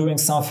 or you're doing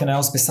something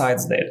else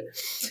besides that.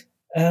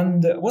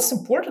 And what's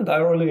important, I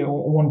really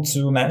want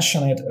to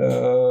mention it,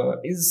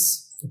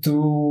 is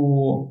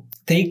to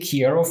take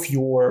care of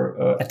your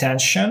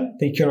attention,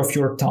 take care of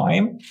your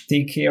time,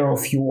 take care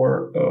of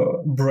your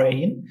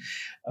brain.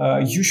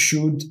 You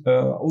should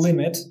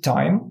limit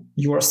time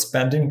you are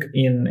spending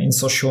in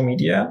social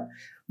media.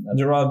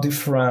 There are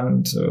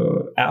different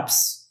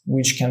apps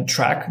which can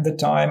track the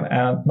time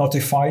and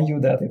notify you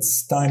that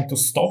it's time to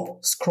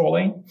stop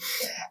scrolling.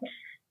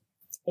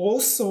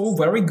 Also,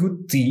 very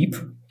good tip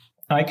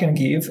I can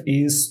give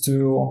is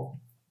to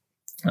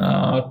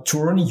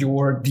turn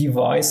your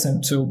device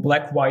into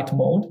black-white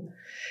mode.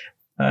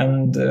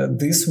 And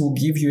this will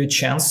give you a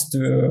chance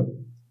to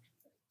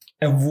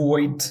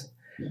avoid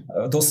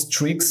those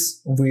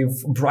tricks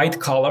with bright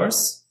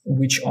colors,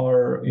 which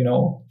are,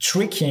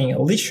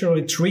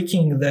 literally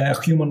tricking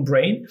the human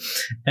brain.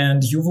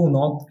 And you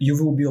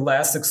will be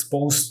less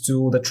exposed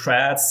to the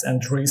threats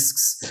and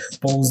risks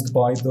posed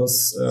by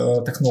those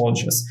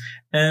technologies.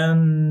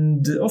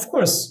 And of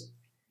course,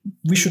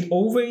 we should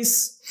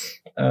always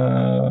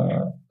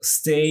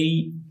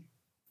stay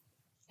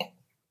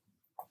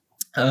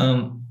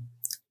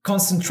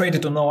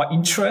concentrated on our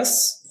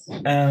interests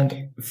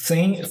and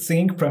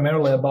think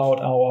primarily about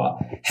our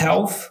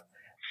health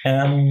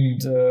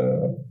and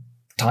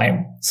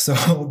time. So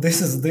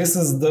this is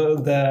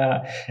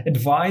the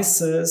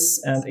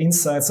advices and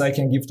insights I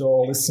can give to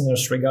our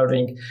listeners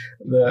regarding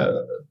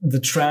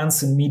the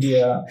trends in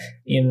media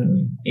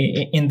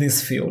in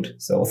this field.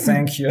 So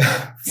thank you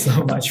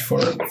so much for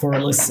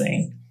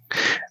listening.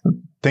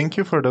 Thank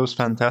you for those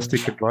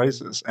fantastic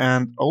advices.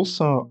 And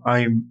also,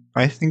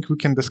 I think we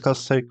can discuss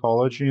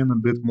psychology in a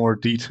bit more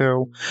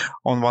detail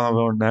on one of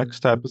our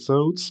next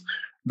episodes.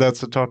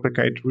 That's a topic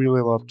I'd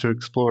really love to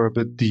explore a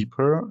bit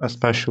deeper,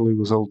 especially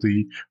with all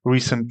the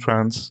recent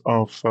trends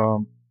of,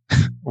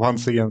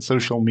 once again,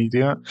 social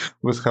media,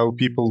 with how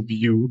people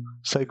view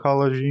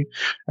psychology,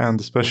 and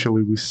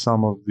especially with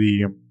some of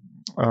the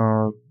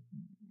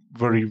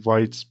very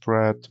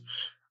widespread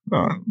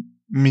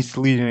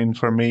misleading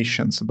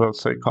informations about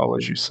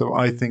psychology. So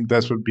I think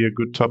that would be a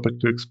good topic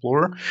to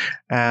explore.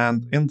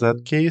 And in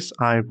that case,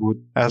 I would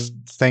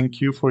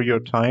thank you for your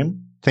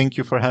time. Thank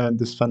you for having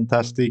this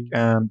fantastic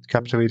and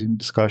captivating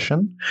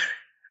discussion.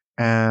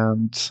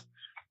 And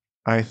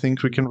I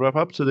think we can wrap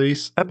up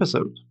today's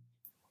episode.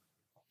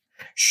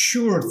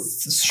 Sure.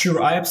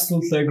 I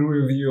absolutely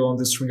agree with you on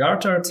this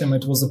regard, Artem.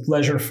 It was a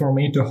pleasure for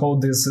me to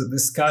hold this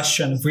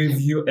discussion with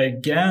you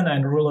again,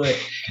 and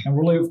I'm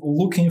really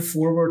looking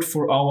forward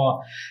for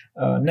our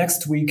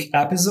next week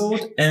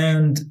episode.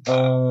 And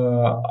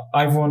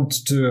I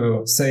want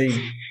to say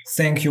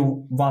thank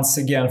you once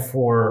again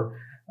for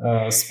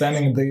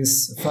spending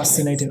this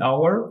fascinating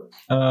hour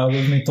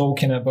with me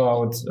talking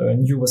about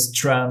newest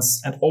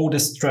trends and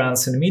oldest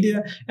trends in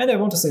media. And I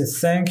want to say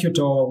thank you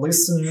to our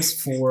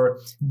listeners for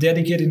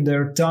dedicating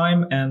their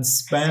time and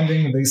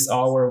spending this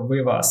hour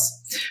with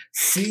us.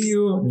 See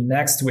you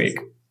next week.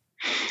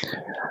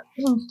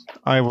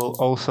 I will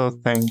also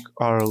thank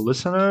our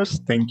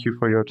listeners. Thank you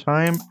for your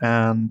time.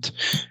 And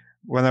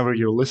whenever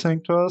you're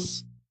listening to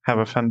us, have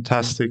a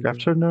fantastic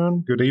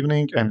afternoon, good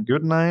evening, and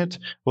good night.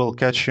 We'll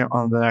catch you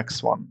on the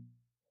next one.